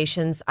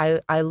organizations,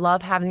 I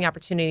love having the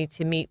opportunity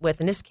to meet with,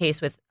 in this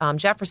case, with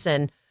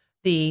Jefferson,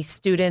 the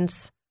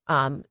students.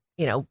 Being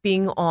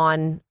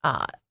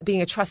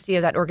a trustee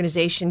of that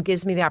organization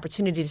gives me the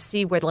opportunity to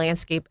see where the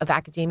landscape of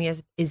academia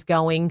is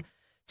going,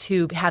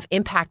 to have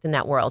impact in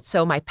that world.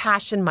 So my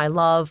passion, my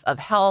love of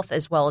health,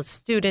 as well as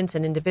students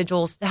and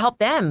individuals, to help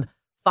them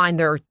find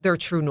their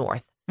true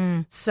north.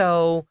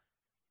 So,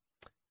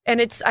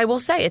 and I will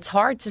say, it's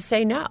hard to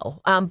say no.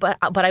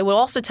 But I will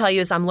also tell you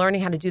is I'm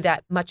learning how to do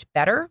that much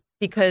better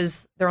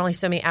because there are only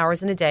so many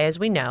hours in a day, as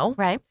we know.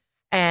 Right.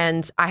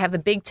 And I have a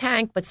big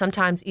tank, but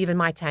sometimes even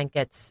my tank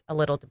gets a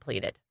little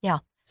depleted. Yeah.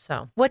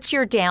 So what's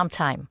your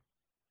downtime?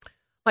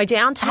 My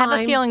downtime. I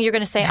have a feeling you're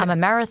going to say, I'm a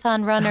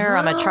marathon runner,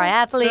 I'm a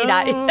triathlete.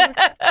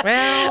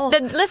 Well, the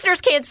listeners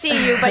can't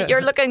see you, but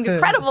you're looking in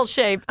incredible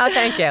shape. Oh,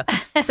 thank you.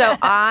 So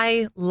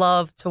I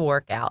love to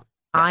work out.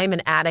 I'm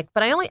an addict,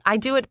 but I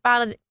do it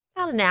about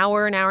an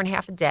hour and a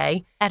half a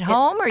day. At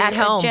home or at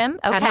home? Gym?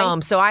 Okay. At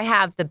home. So I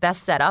have the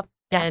best setup,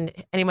 and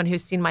anyone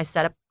who's seen my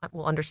setup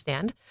will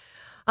understand.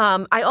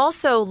 I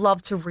also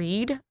love to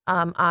read.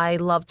 I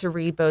love to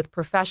read both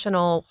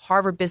professional,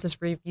 Harvard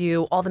Business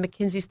Review, all the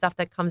McKinsey stuff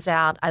that comes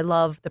out. I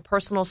love the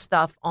personal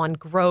stuff on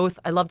growth.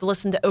 I love to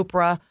listen to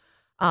Oprah,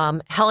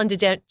 Helen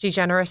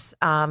DeGeneres.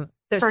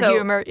 For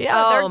humor. Yeah,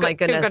 oh, they're my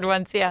goodness. Two good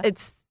ones, yeah.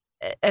 It's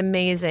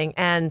amazing.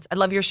 And I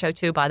love your show,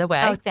 too, by the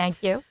way. Oh,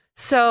 thank you.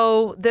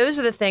 So those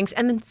are the things.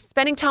 And then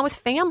spending time with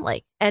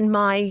family and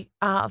my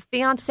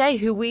fiance,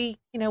 who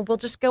we'll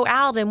just go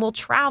out and we'll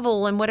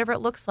travel and whatever it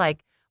looks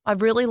like.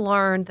 I've really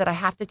learned that I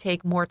have to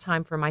take more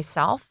time for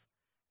myself.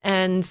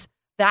 And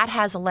that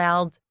has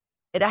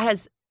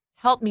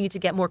helped me to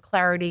get more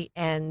clarity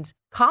and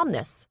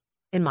calmness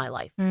in my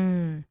life.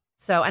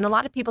 So, and a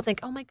lot of people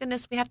think, oh my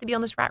goodness, we have to be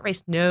on this rat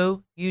race.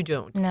 No, you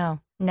don't.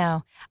 No.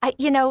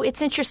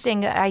 It's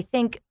interesting. I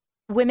think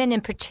women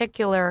in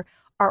particular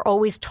are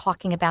always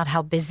talking about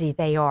how busy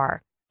they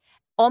are,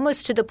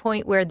 almost to the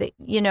point where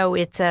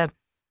it's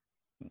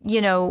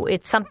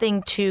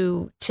something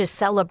to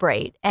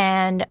celebrate.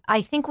 And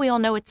I think we all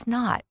know it's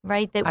not,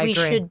 right? That we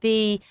should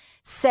be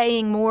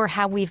saying more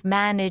how we've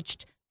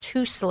managed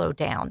to slow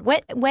down.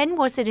 When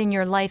was it in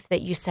your life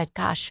that you said,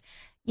 gosh,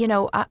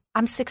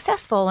 I'm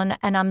successful and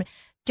I'm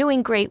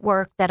doing great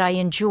work that I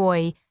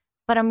enjoy,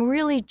 but I'm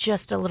really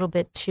just a little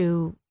bit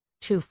too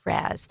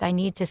frazzed. I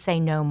need to say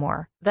no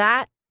more.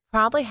 That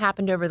probably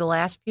happened over the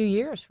last few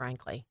years,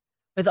 frankly,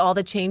 with all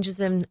the changes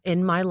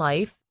in my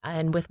life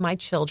and with my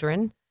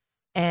children.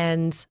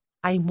 And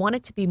I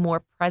wanted to be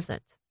more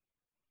present.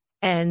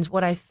 And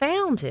what I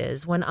found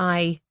is when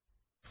I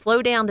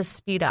slow down to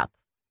speed up,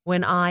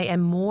 when I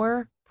am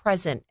more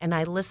present and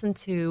I listen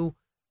to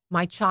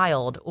my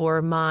child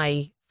or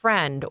my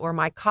friend or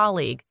my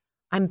colleague,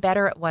 I'm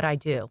better at what I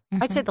do.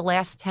 Mm-hmm. I'd say the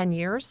last 10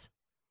 years.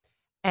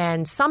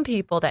 And some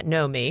people that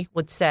know me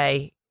would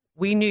say,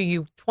 we knew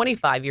you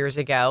 25 years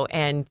ago,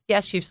 and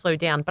yes, you've slowed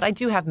down, but I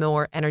do have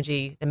more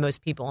energy than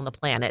most people on the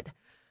planet.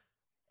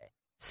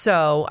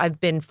 So I've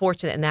been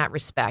fortunate in that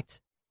respect,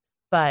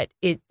 but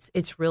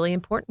it's really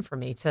important for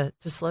me to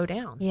slow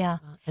down. Yeah,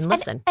 and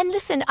listen. And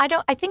listen,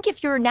 I think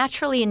if you're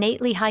naturally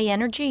innately high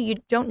energy, you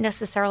don't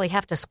necessarily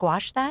have to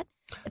squash that.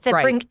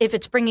 If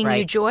it's bringing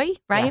you joy,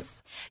 right?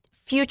 Yes.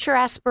 Future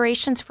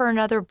aspirations for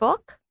another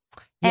book?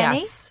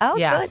 Yes. Any? Oh,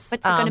 yes. Good.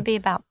 What's it going to be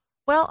about?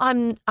 Well,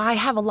 I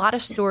have a lot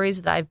of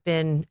stories that I've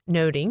been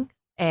noting,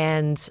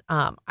 and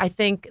I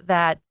think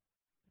that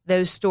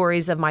those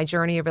stories of my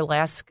journey over the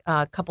last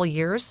couple of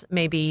years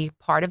may be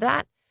part of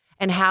that.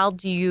 And how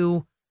do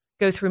you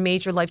go through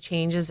major life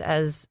changes,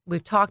 as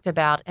we've talked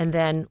about, and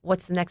then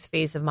what's the next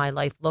phase of my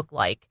life look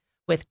like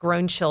with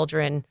grown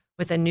children,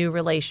 with a new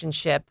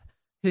relationship,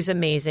 who's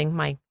amazing,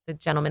 the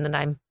gentleman that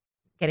I'm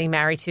getting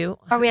married to.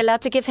 Are we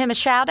allowed to give him a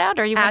shout out?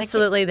 Or you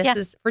Absolutely. This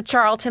is for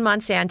Charlton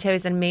Monsanto.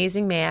 He's an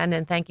amazing man,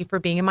 and thank you for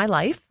being in my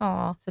life.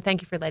 Oh, so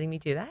thank you for letting me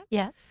do that.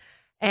 Yes.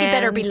 And, he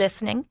better be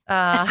listening.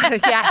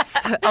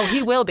 Yes. Oh,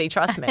 he will be.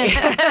 Trust me.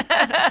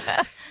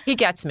 He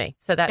gets me.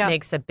 So that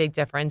makes a big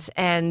difference.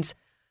 And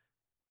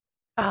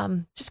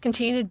just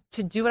continue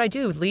to do what I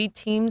do. Lead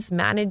teams,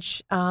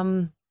 manage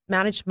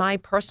my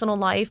personal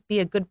life, be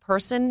a good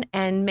person,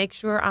 and make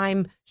sure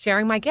I'm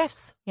sharing my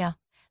gifts. Yeah.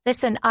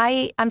 Listen,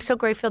 I'm so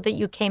grateful that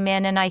you came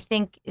in, and I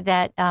think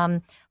that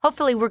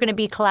hopefully we're going to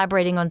be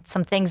collaborating on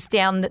some things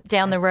down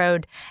the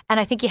road. And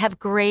I think you have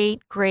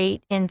great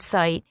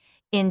insight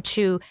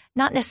into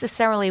not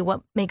necessarily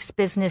what makes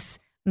business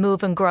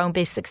move and grow and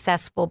be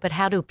successful, but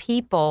how do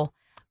people,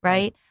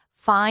 right,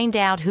 find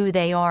out who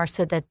they are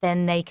so that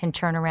then they can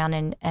turn around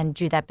and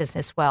do that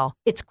business well.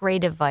 It's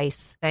great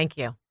advice. Thank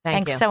you.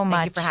 Thanks so much.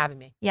 Thank you for having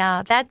me.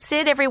 Yeah, that's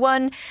it,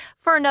 everyone,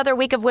 for another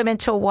week of Women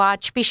to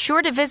Watch. Be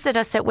sure to visit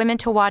us at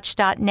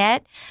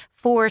womentowatch.net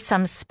for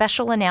some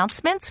special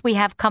announcements we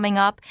have coming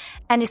up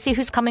and to see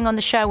who's coming on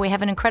the show. We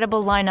have an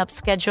incredible lineup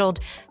scheduled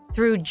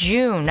through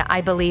June,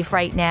 I believe,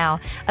 right now.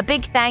 A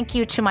big thank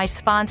you to my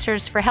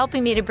sponsors for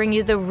helping me to bring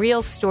you the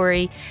real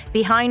story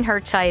behind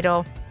her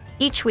title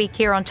each week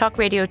here on Talk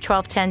Radio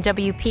 1210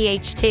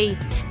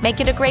 WPHT. Make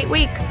it a great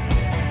week.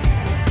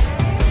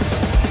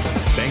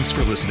 Thanks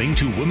for listening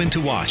to Women to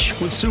Watch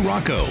with Sue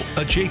Rocco,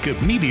 a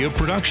Jacob Media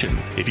production.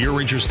 If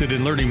you're interested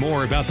in learning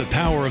more about the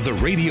power of the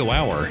radio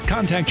hour,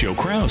 contact Joe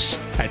Kraus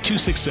at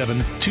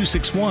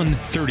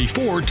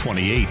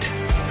 267-261-3428.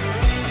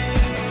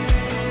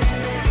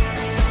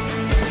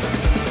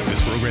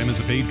 This program is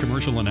a paid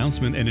commercial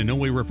announcement and in no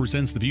way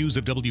represents the views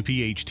of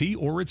WPHT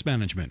or its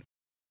management.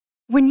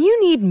 When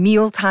you need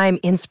mealtime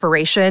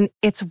inspiration,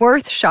 it's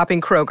worth shopping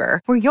Kroger,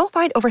 where you'll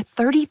find over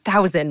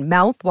 30,000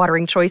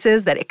 mouth-watering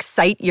choices that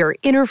excite your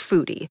inner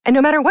foodie. And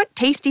no matter what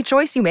tasty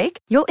choice you make,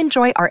 you'll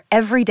enjoy our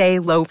everyday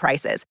low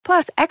prices,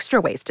 plus extra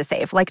ways to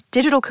save, like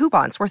digital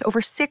coupons worth over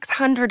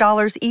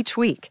 $600 each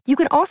week. You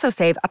can also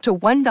save up to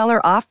 $1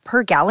 off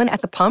per gallon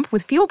at the pump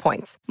with fuel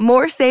points.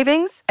 More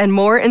savings and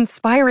more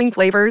inspiring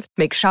flavors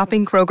make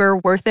shopping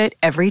Kroger worth it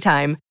every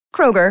time.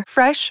 Kroger,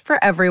 fresh for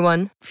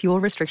everyone. Fuel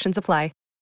restrictions apply.